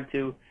wanted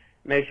to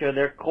make sure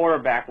their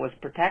quarterback was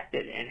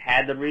protected and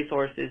had the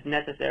resources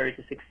necessary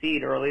to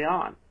succeed early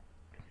on.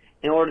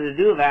 In order to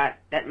do that,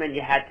 that meant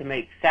you had to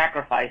make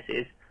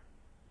sacrifices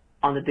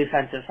on the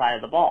defensive side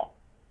of the ball.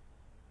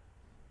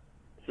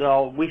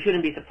 So we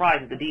shouldn't be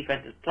surprised that the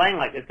defense is playing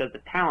like this because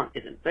the talent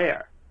isn't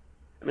there.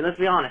 I mean, let's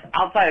be honest.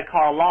 Outside of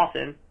Carl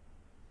Lawson,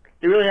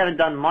 they really haven't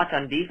done much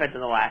on defense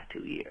in the last 2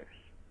 years.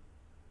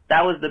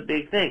 That was the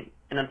big thing,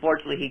 and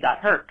unfortunately he got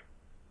hurt.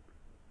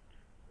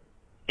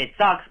 It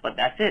sucks, but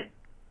that's it.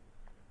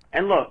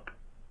 And look,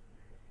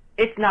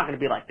 it's not going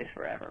to be like this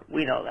forever.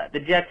 We know that. The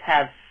Jets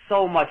have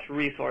so much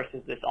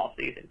resources this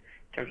offseason in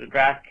terms of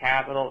draft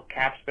capital,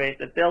 cap space,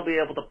 that they'll be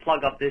able to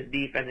plug up this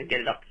defense and get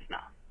it up to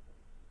snuff.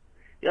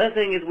 The other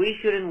thing is we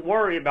shouldn't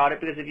worry about it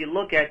because if you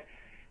look at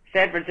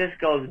San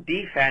Francisco's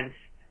defense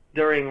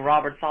during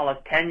Robert Saleh's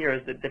tenure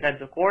as the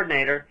defensive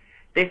coordinator,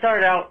 they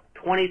started out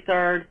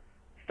 23rd,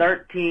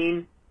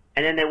 13,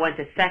 and then they went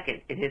to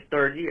 2nd in his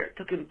 3rd year. It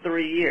took him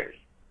 3 years.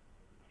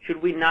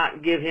 Should we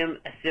not give him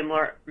a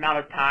similar amount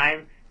of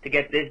time to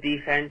get this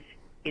defense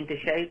into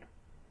shape?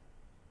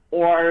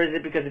 Or is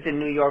it because it's in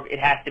New York, it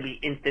has to be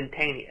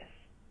instantaneous?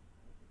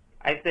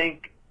 I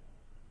think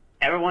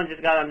everyone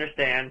just got to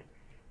understand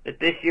that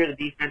this year the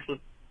defense was...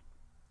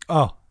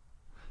 Oh,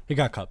 he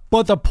got cut.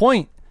 But the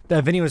point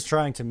that Vinny was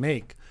trying to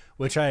make,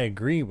 which I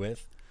agree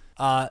with,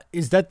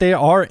 is that they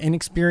are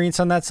inexperienced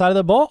on that side of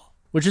the ball,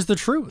 which is the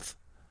truth.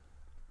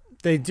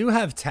 They do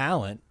have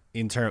talent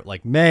in terms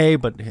like May,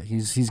 but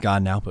he's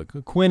gone now. But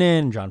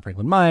Quinnen, John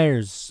Franklin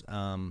Myers,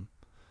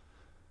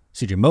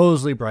 C.J.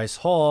 Mosley, Bryce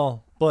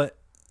Hall. But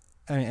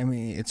I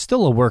mean, it's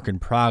still a work in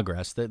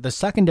progress. The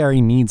secondary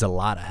needs a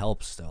lot of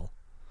help still.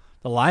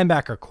 The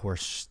linebacker core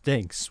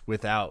stinks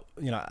without,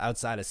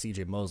 outside of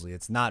C.J. Mosley.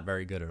 It's not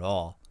very good at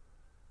all.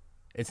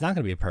 It's not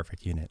going to be a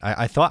perfect unit.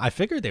 I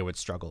figured they would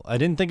struggle. I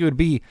didn't think it would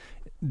be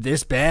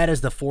this bad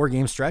as the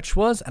 4-game stretch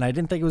was, and I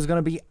didn't think it was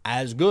going to be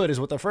as good as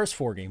what the first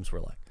 4 games were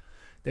like.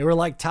 They were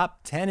like top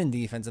 10 in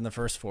defense in the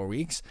first 4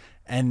 weeks,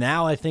 and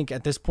now I think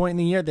at this point in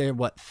the year, they're,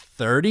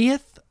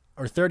 30th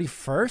or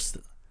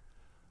 31st?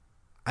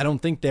 I don't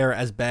think they're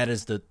as bad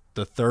as the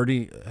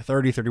 30,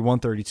 31,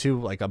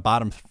 32, like a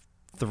bottom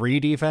 3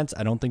 defense.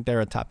 I don't think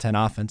they're a top 10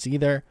 offense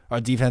either,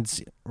 or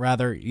defense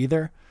rather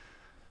either.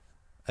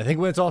 I think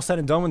when it's all said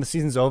and done, when the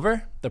season's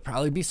over, they'll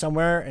probably be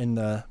somewhere in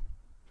the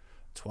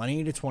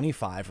 20 to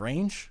 25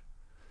 range.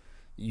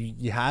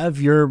 You have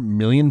your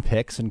million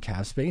picks in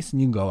cap space,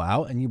 and you go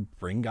out and you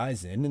bring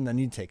guys in, and then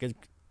you take an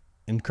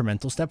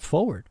incremental step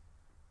forward.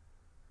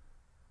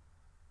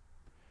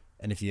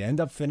 And if you end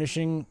up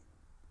finishing,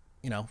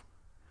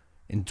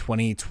 in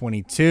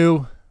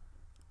 2022,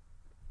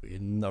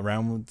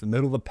 around the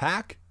middle of the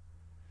pack,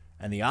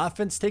 and the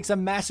offense takes a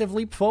massive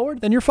leap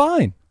forward, then you're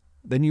fine.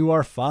 Then you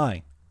are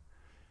fine.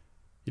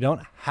 You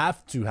don't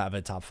have to have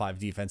a top 5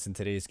 defense in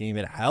today's game.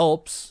 It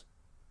helps.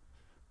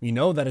 You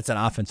know that it's an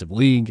offensive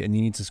league and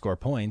you need to score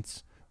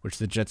points, which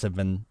the Jets have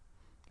been,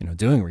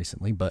 doing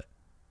recently, but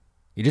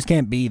you just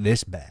can't be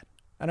this bad.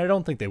 And I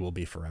don't think they will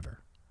be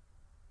forever.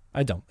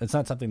 I don't. It's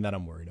not something that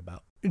I'm worried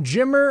about.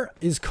 Jimmer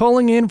is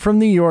calling in from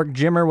New York.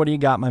 Jimmer, what do you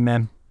got, my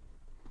man?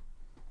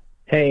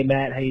 Hey,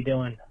 Matt. How you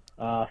doing?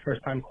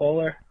 First-time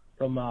caller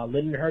from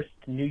Lindenhurst,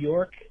 New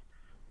York.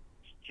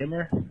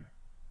 Jimmer.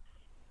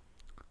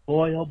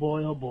 Boy, oh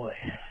boy, oh boy.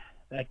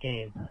 That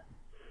game.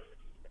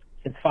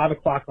 Since 5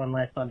 o'clock on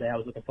last Sunday, I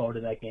was looking forward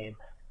to that game.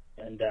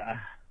 And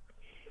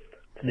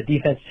for the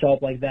defense to show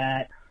up like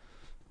that,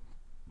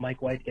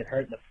 Mike White get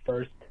hurt in the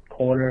first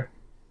quarter,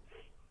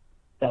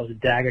 that was a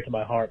dagger to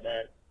my heart,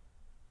 man.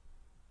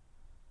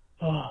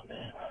 Oh,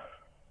 man.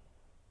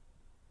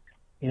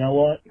 You know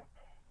what?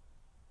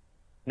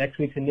 Next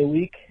week's a new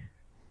week.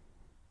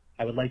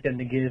 I would like them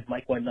to give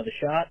Mike White another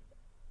shot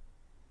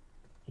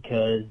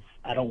because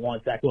I don't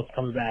want Zach Wilson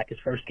coming back his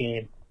first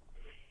game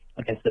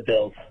against the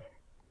Bills.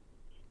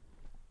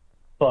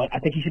 But I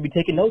think he should be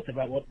taking notes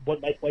about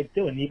what Mike White's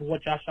doing, even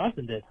what Josh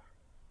Johnson did.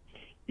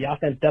 The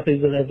offense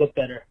definitely has looked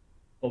better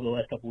over the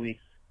last couple of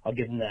weeks. I'll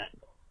give him that.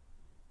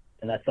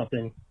 And that's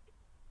something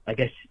I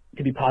guess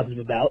to be positive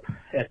about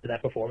after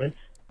that performance.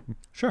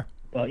 Sure.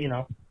 But, do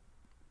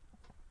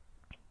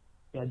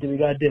what we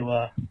got to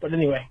do. But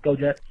anyway, go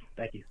Jets.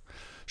 Thank you.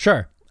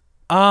 Sure.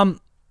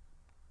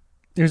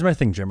 Here's my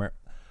thing, Jimmer.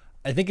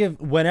 I think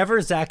whenever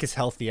Zach is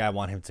healthy, I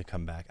want him to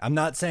come back. I'm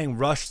not saying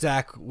rush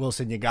Zach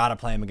Wilson. You got to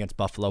play him against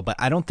Buffalo, but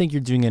I don't think you're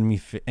doing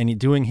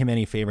him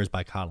any favors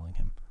by coddling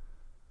him.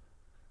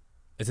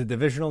 It's a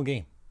divisional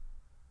game.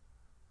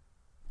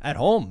 At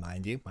home,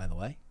 mind you, by the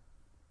way,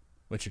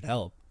 which should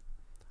help.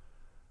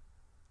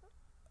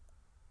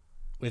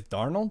 With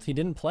Darnold, he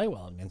didn't play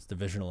well against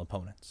divisional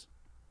opponents.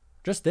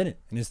 Just didn't.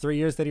 In his 3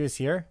 years that he was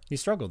here, he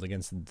struggled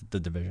against the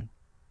division.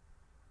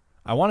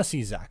 I want to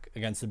see Zach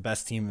against the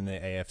best team in the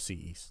AFC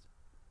East.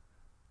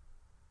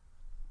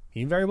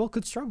 He very well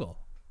could struggle.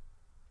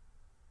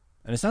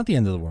 And it's not the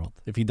end of the world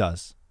if he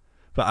does.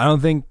 But I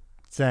don't think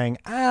saying,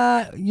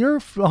 you're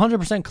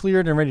 100%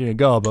 cleared and ready to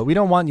go, but we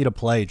don't want you to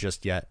play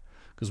just yet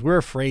because we're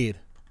afraid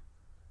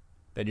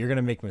that you're going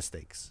to make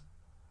mistakes.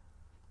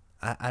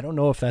 I don't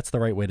know if that's the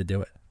right way to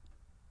do it.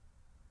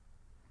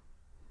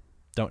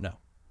 Don't know.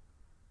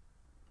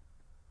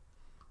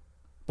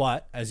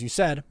 But, as you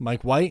said,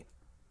 Mike White,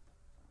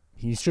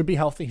 he should be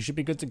healthy. He should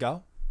be good to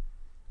go.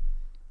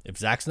 If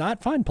Zach's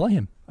not, fine, play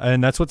him.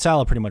 And that's what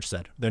Salah pretty much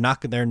said.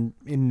 They're in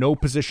no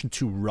position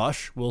to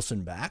rush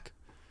Wilson back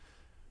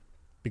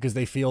because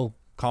they feel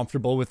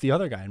comfortable with the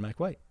other guy in Mike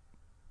White.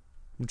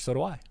 Which so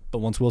do I. But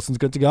once Wilson's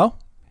good to go,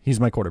 he's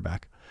my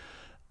quarterback.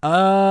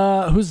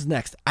 Who's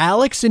next?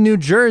 Alex in New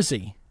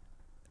Jersey.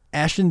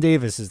 Ashton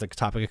Davis is the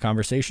topic of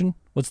conversation.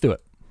 Let's do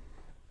it.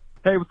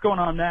 Hey, what's going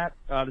on, Matt?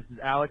 This is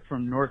Alex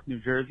from North New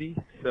Jersey,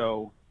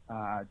 so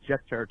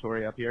Jets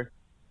territory up here.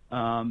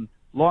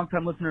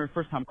 Long-time listener,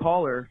 first-time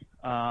caller.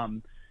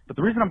 But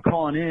the reason I'm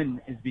calling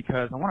in is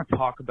because I want to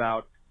talk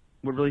about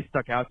what really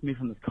stuck out to me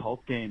from this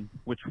Colts game,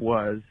 which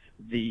was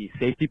the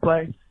safety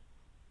play.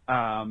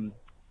 Ashton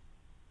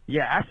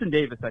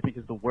Davis, I think,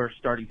 is the worst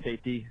starting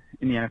safety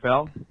in the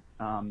NFL.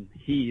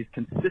 He's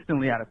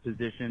consistently out of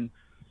position.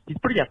 He's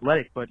pretty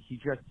athletic, but he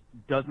just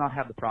does not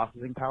have the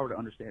processing power to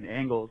understand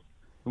angles.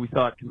 And we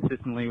saw it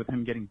consistently with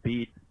him getting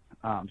beat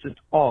just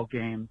all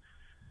game.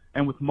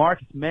 And with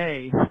Marcus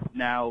May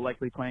now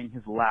likely playing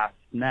his last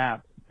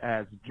snap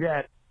as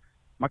Jet,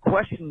 my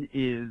question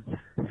is,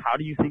 how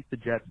do you think the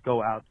Jets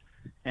go out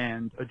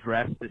and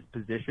address this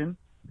position?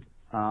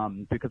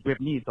 Because we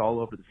have needs all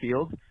over the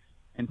field,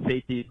 and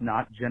safety is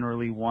not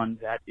generally one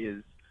that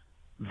is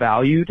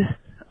valued.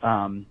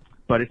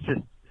 But it's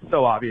just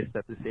so obvious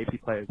that the safety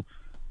play is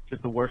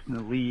just the worst in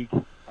the league.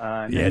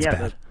 It's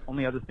bad. The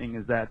only other thing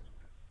is that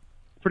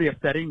it's pretty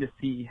upsetting to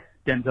see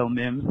Denzel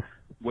Mims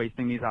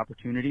wasting these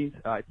opportunities.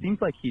 It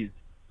seems like he's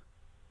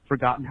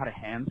forgotten how to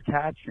hands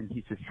catch, and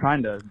he's just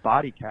trying to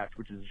body catch,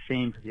 which is a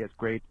shame because he has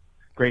great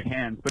great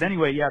hands. But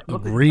anyway, yeah, it's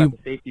mostly Agree. about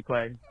the safety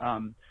play.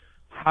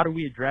 How do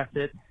we address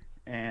it?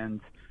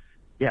 And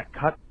yeah,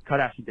 cut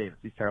Ashton Davis.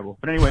 He's terrible.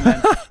 But anyway,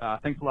 man,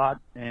 thanks a lot.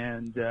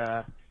 And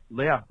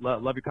yeah,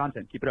 love your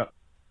content. Keep it up.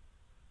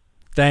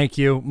 Thank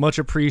you. Much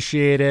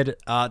appreciated.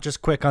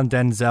 Just quick on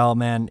Denzel,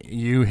 man.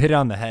 You hit it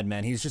on the head,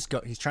 man. He's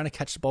trying to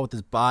catch the ball with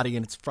his body,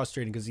 and it's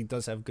frustrating because he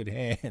does have good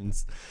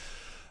hands.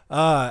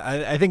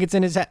 I think it's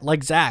in his head,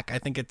 like Zach. I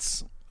think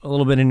it's a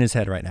little bit in his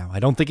head right now. I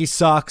don't think he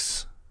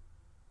sucks.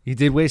 He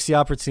did waste the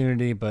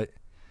opportunity, but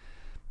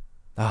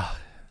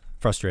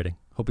frustrating.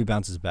 Hope he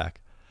bounces back.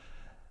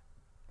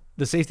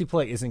 The safety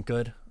play isn't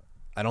good.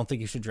 I don't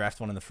think you should draft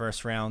one in the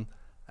first round.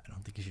 I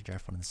don't think you should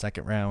draft one in the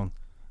second round.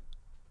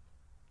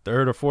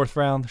 Third or fourth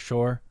round,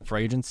 sure. For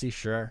agency,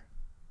 sure.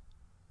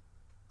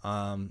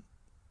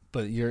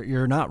 But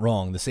you're not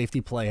wrong. The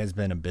safety play has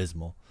been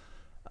abysmal.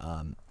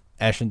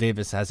 Ashton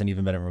Davis hasn't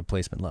even been at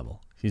replacement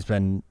level. He's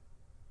been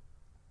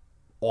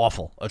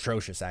awful,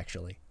 atrocious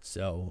actually.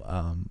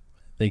 So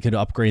they could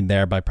upgrade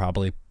there by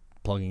probably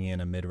plugging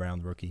in a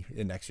mid-round rookie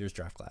in next year's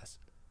draft class,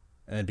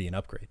 and it'd be an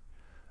upgrade.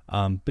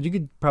 But you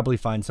could probably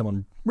find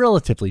someone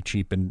relatively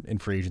cheap in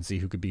free agency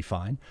who could be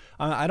fine.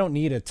 I don't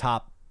need a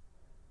top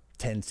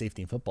 10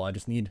 safety in football. I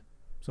just need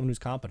someone who's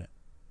competent.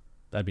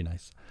 That'd be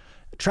nice.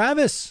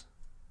 Travis,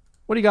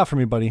 what do you got for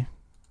me, buddy?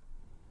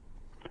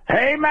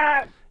 Hey,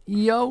 Matt.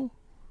 Yo.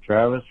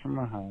 Travis from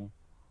Ohio.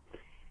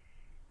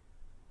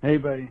 Hey,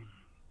 buddy.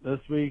 This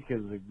week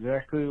is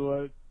exactly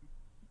what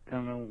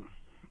kind of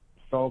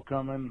saw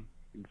coming,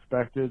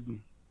 expected.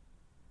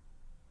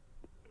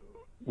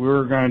 We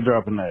were going to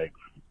drop an egg.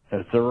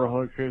 It's a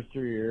roller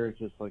coaster year,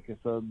 just like I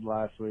said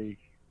last week.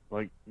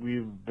 Like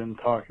we've been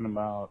talking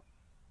about,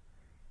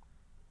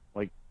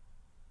 like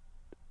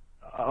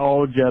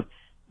all Jets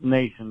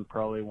Nation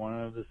probably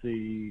wanted to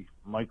see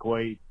Mike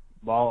White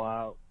ball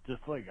out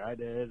just like I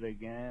did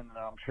again, and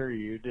I'm sure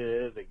you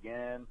did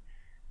again,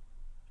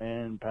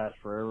 and pass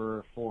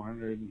forever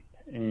 400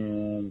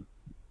 and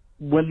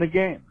win the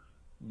game.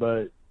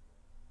 But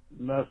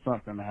that's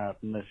not going to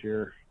happen this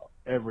year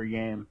every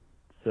game.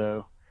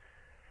 So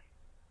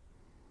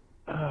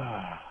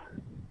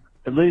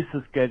at least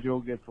the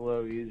schedule gets a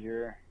little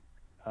easier.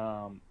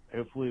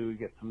 Hopefully we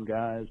get some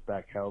guys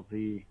back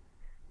healthy.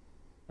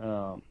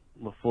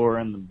 LaFleur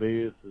in the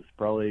booth is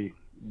probably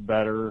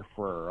better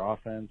for our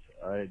offense.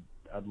 I'd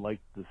like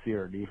to see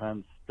our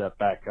defense step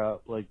back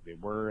up like they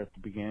were at the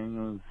beginning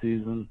of the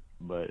season,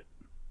 but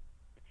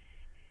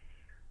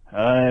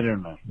I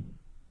don't know.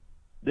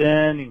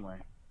 Anyway,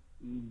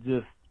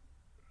 just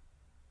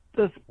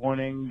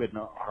disappointing, but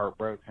not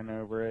heartbroken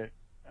over it.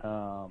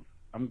 I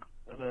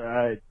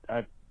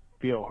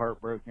feel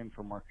heartbroken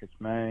for Marcus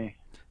May.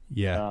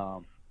 Yeah.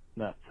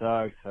 That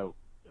sucks.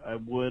 I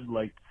would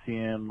like to see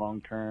him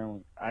long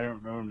term. I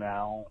don't know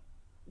now,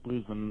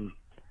 losing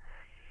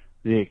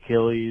the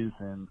Achilles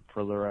and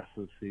for the rest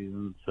of the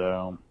season.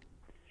 So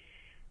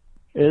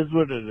it is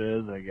what it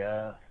is, I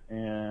guess.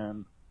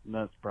 And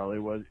that's probably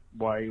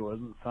why he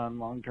wasn't signed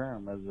long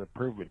term as a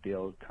prove-it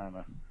deal, kind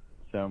of.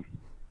 So,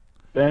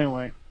 but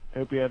anyway,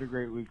 hope you had a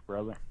great week,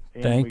 brother.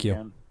 And Thank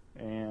weekend.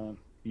 You. And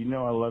you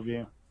know I love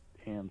you.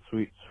 And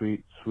sweet,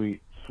 sweet,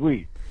 sweet,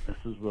 sweet,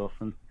 Mrs.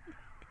 Wilson.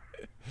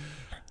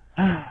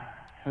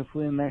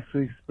 Hopefully next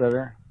week's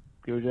better.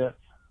 Go Jets.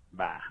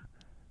 Bye.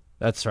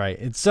 That's right.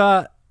 It's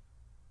a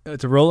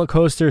roller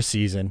coaster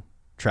season,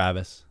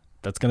 Travis.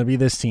 That's going to be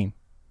this team.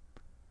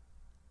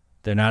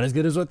 They're not as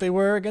good as what they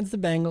were against the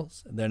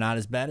Bengals. They're not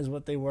as bad as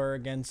what they were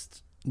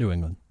against New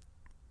England.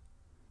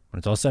 When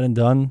it's all said and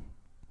done,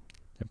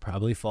 they'll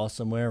probably fall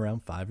somewhere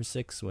around 5 or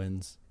 6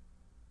 wins.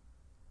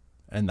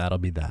 And that'll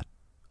be that.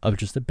 Of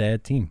just a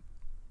bad team.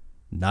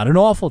 Not an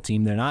awful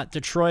team. They're not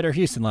Detroit or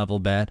Houston level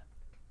bad.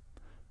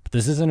 But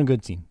this isn't a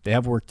good team. They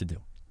have work to do.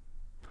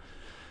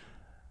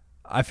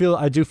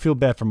 I do feel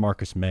bad for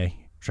Marcus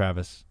May,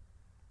 Travis.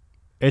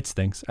 It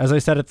stinks. As I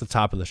said at the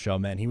top of the show,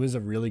 man, he was a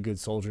really good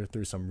soldier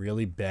through some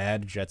really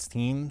bad Jets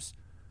teams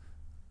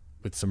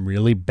with some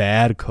really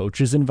bad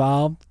coaches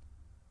involved,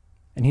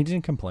 and he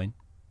didn't complain.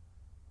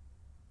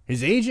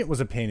 His agent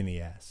was a pain in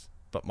the ass,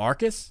 but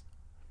Marcus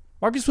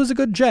was a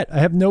good Jet. I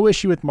have no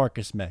issue with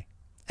Marcus May.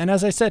 And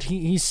as I said,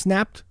 he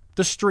snapped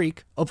the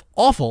streak of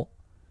awful,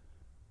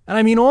 and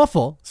I mean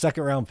awful,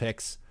 second-round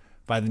picks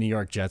by the New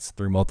York Jets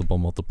through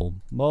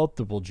multiple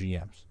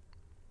GMs.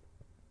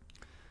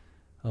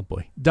 Oh,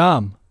 boy.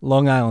 Dom,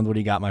 Long Island, what do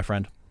you got, my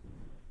friend?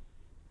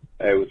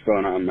 Hey, what's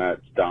going on, Matt?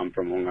 It's Dom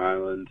from Long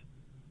Island.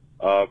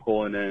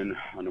 Calling in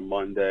on a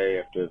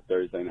Monday after the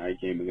Thursday night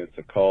game against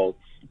the Colts.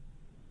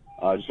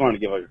 I just wanted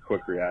to give a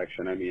quick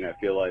reaction. I mean, I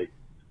feel like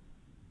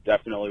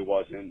definitely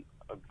wasn't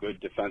a good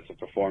defensive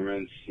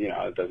performance. You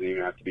know, it doesn't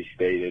even have to be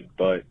stated.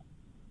 But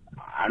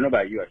I don't know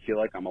about you. I feel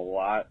like I'm a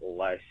lot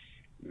less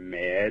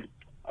mad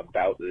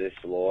about this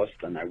loss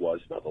than I was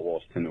about the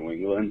loss to New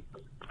England.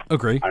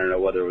 Agree. I don't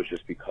know whether it was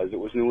just because it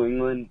was New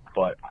England,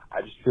 but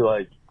I just feel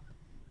like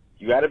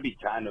you got to be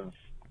kind of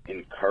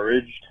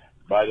encouraged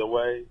by the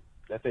way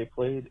that they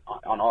played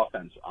on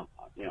offense.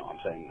 You know, I'm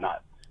saying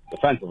not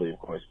defensively, of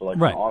course, but like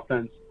right. On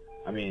offense.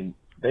 I mean,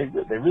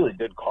 they really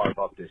did carve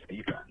up this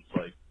defense.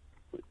 Like,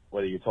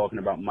 whether you're talking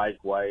about Mike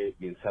White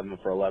being 7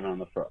 for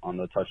 11 on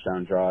the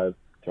touchdown drive,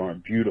 throwing a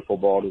beautiful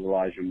ball to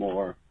Elijah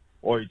Moore,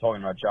 or you're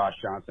talking about Josh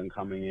Johnson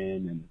coming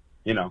in and,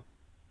 you know,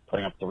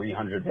 putting up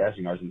 300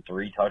 passing yards and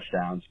 3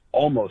 touchdowns,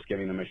 almost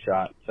giving them a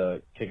shot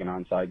to kick an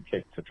onside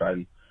kick to try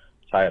and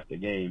tie up the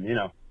game. You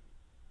know,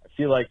 I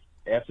feel like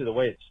after the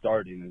way it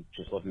started and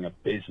just looking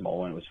abysmal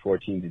when it was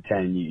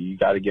 14-10, you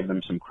got to give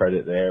them some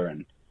credit there.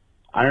 And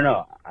I don't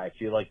know. I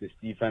feel like this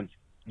defense,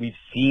 we've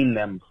seen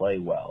them play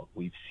well.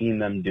 We've seen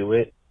them do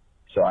it.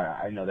 So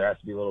I know there has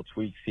to be little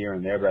tweaks here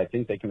and there, but I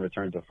think they can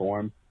return to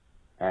form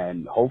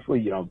and hopefully,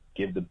 you know,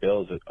 give the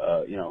Bills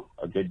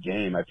a good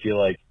game. I feel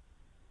like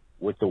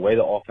with the way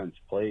the offense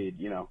played,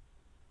 you know,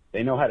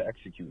 they know how to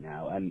execute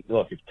now. And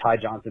look, if Ty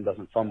Johnson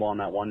doesn't fumble on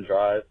that one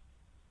drive,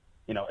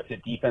 you know, if the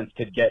defense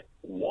could get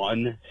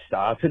one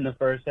stop in the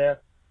first half,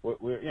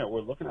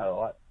 we're looking at a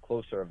lot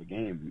closer of a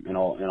game in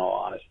all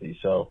honesty.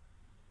 So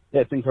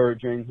yeah, it's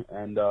encouraging,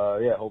 and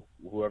hope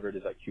whoever it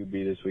is at QB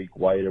this week,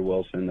 White or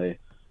Wilson, they,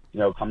 you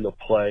know, come to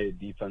play.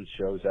 Defense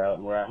shows out,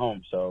 and we're at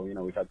home, so you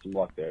know we've had some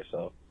luck there.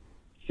 So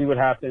see what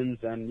happens,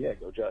 and yeah,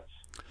 go Jets.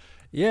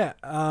 Yeah,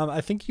 I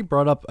think you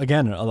brought up,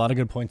 again, a lot of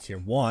good points here.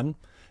 One,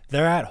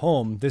 they're at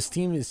home. This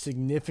team is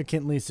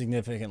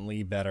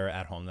significantly better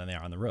at home than they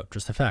are on the road.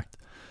 Just a fact.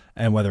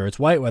 And whether it's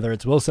White, whether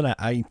it's Wilson,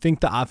 I think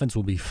the offense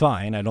will be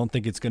fine. I don't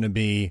think it's going to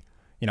be,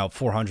 you know,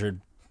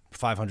 400,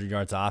 500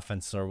 yards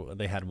offense, or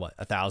they had,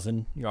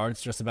 1,000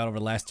 yards just about over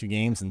the last 2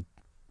 games and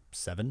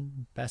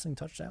 7 passing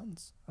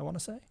touchdowns, I want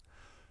to say.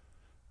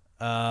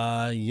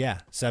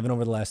 7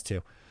 over the last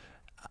 2.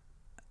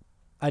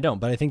 I don't,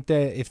 but I think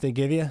that if they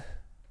give you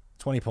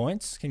 20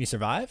 points, can you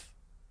survive?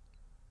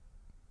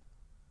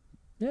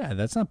 Yeah,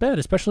 that's not bad,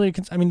 especially,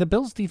 I mean, the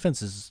Bills'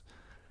 defense is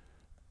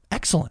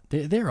excellent.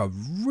 They're a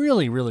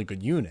really, really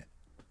good unit.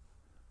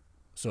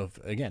 So,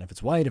 if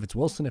it's White, if it's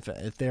Wilson, if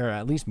they're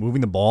at least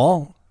moving the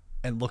ball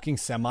and looking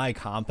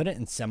semi-competent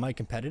and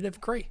semi-competitive,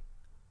 great.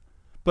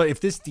 But if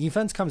this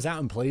defense comes out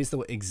and plays the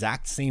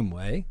exact same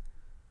way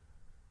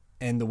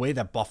and the way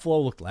that Buffalo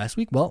looked last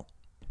week, well,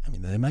 I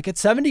mean, they might get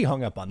 70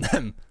 hung up on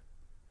them.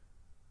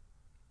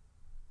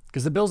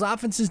 Because the Bills'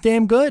 offense is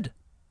damn good.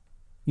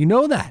 You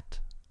know that.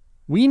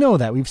 We know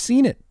that. We've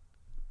seen it.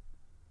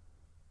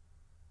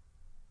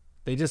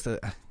 They just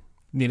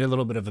need a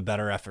little bit of a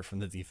better effort from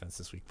the defense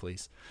this week,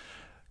 please.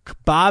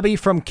 Bobby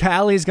from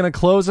Cali is going to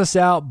close us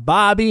out.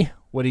 Bobby,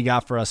 what do you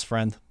got for us,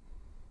 friend?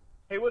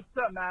 Hey, what's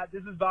up, Matt?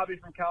 This is Bobby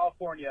from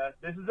California.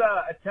 This is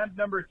attempt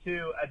number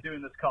 2 at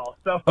doing this call.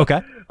 So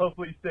okay.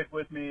 Hopefully you stick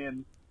with me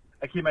and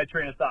I keep my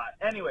train of thought.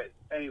 Anyways.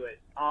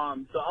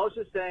 So I was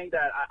just saying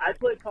that I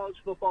play college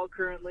football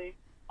currently,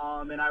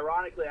 and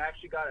ironically, I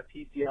actually got a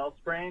PCL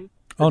sprain.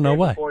 Oh, no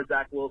way. Before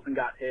Zach Wilson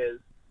got his.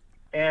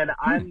 And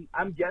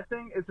I'm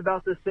guessing it's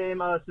about the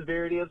same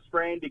severity of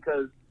sprain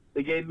because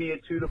they gave me a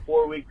 2 to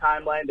 4 week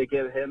timeline. They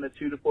gave him a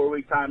 2 to 4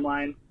 week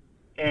timeline.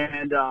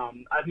 And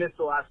I've missed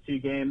the last 2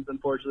 games,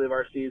 unfortunately, of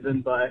our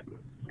season. But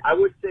I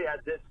would say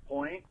at this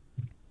point,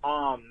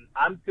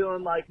 I'm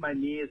feeling like my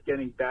knee is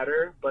getting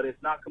better, but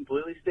it's not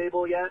completely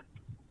stable yet.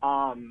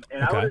 And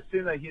okay. I would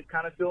assume that he's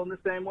kind of feeling the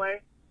same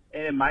way.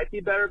 And it might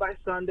be better by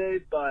Sunday,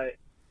 but,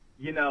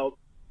 you know,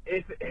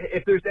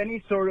 if there's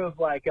any sort of,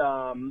 like,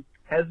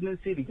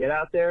 hesitancy to get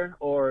out there,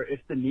 or if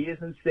the knee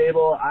isn't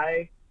stable,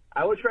 I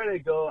would try to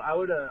go. I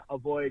would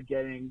avoid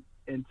getting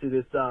into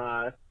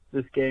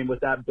this game with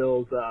that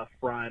Bills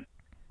front.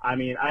 I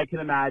mean, I can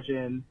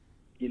imagine,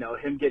 you know,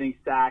 him getting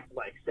sacked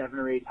like 7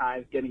 or 8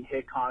 times, getting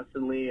hit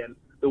constantly, and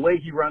the way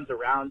he runs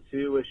around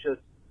too.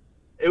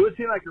 It would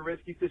seem like a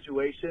risky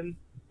situation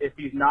if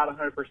he's not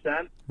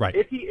 100%. Right.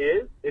 If he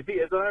is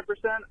 100%,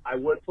 I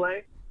would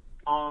play.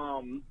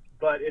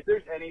 But if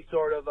there's any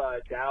sort of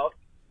doubt,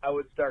 I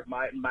would start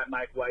Mike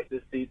White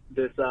this week,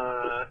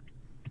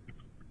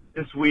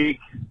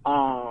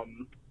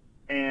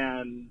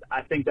 and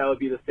I think that would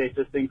be the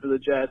safest thing for the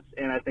Jets,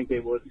 and I think they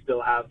would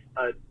still have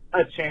a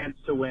chance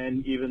to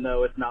win, even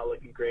though it's not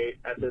looking great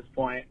at this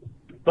point.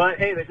 But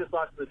hey, they just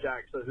lost to the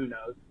Jags, so who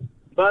knows?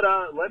 But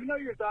let me know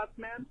your thoughts,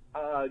 man.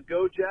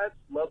 Go Jets!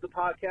 Love the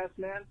podcast,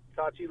 man.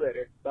 Talk to you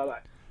later. Bye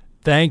bye.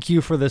 Thank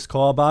you for this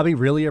call, Bobby.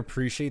 Really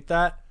appreciate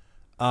that.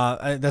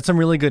 That's some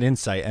really good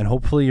insight, and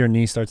hopefully your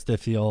knee starts to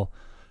feel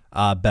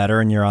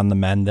better and you're on the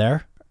mend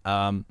there.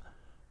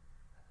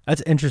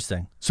 That's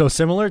interesting. So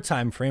similar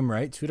time frame,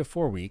 right? 2 to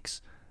 4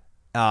 weeks,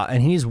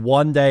 and he's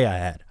 1 day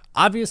ahead.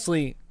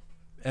 Obviously,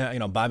 you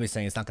know, Bobby's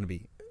saying it's not going to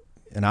be,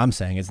 and I'm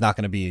saying it's not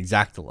going to be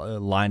exact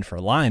line for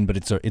line, but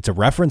it's a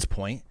reference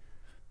point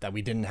that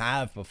we didn't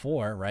have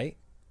before, right?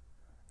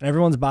 And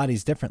everyone's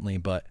body's differently,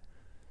 but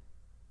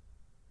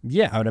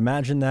yeah, I would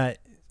imagine that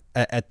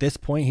at this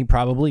point he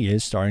probably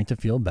is starting to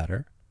feel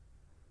better.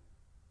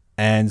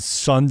 And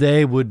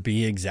Sunday would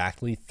be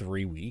exactly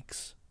 3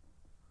 weeks.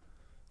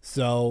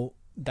 So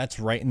that's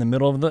right in the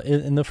middle of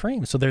the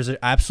frame. So there's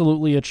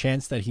absolutely a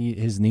chance that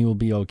his knee will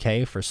be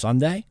okay for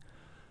Sunday.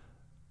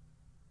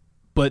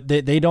 But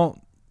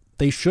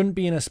they shouldn't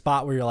be in a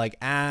spot where you're like,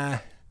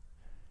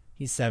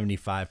 he's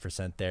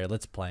 75% there.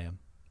 Let's play him.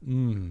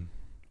 No,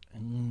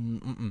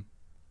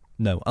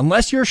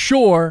 unless you're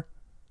sure,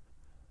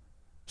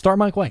 start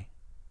Mike White.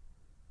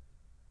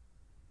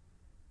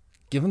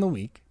 Give him the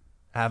week,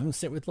 have him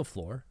sit with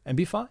LaFleur, and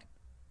be fine.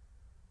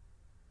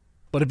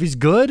 But if he's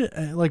good,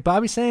 like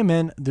Bobby's saying,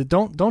 man,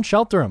 don't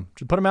shelter him.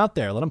 Just put him out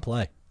there. Let him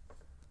play.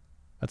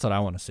 That's what I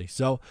want to see.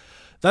 So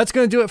that's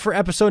going to do it for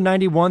episode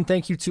 91.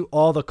 Thank you to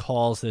all the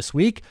calls this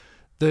week.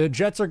 The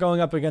Jets are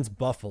going up against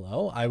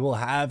Buffalo. I will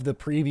have the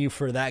preview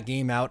for that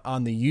game out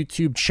on the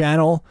YouTube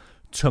channel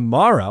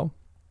tomorrow.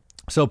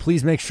 So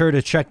please make sure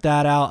to check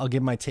that out. I'll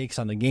give my takes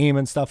on the game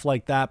and stuff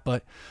like that.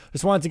 But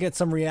just wanted to get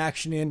some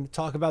reaction in,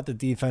 talk about the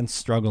defense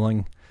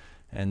struggling,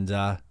 and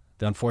the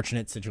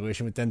unfortunate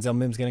situation with Denzel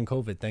Mims getting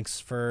COVID. Thanks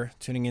for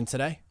tuning in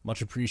today.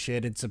 Much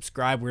appreciated.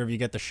 Subscribe wherever you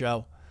get the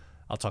show.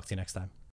 I'll talk to you next time.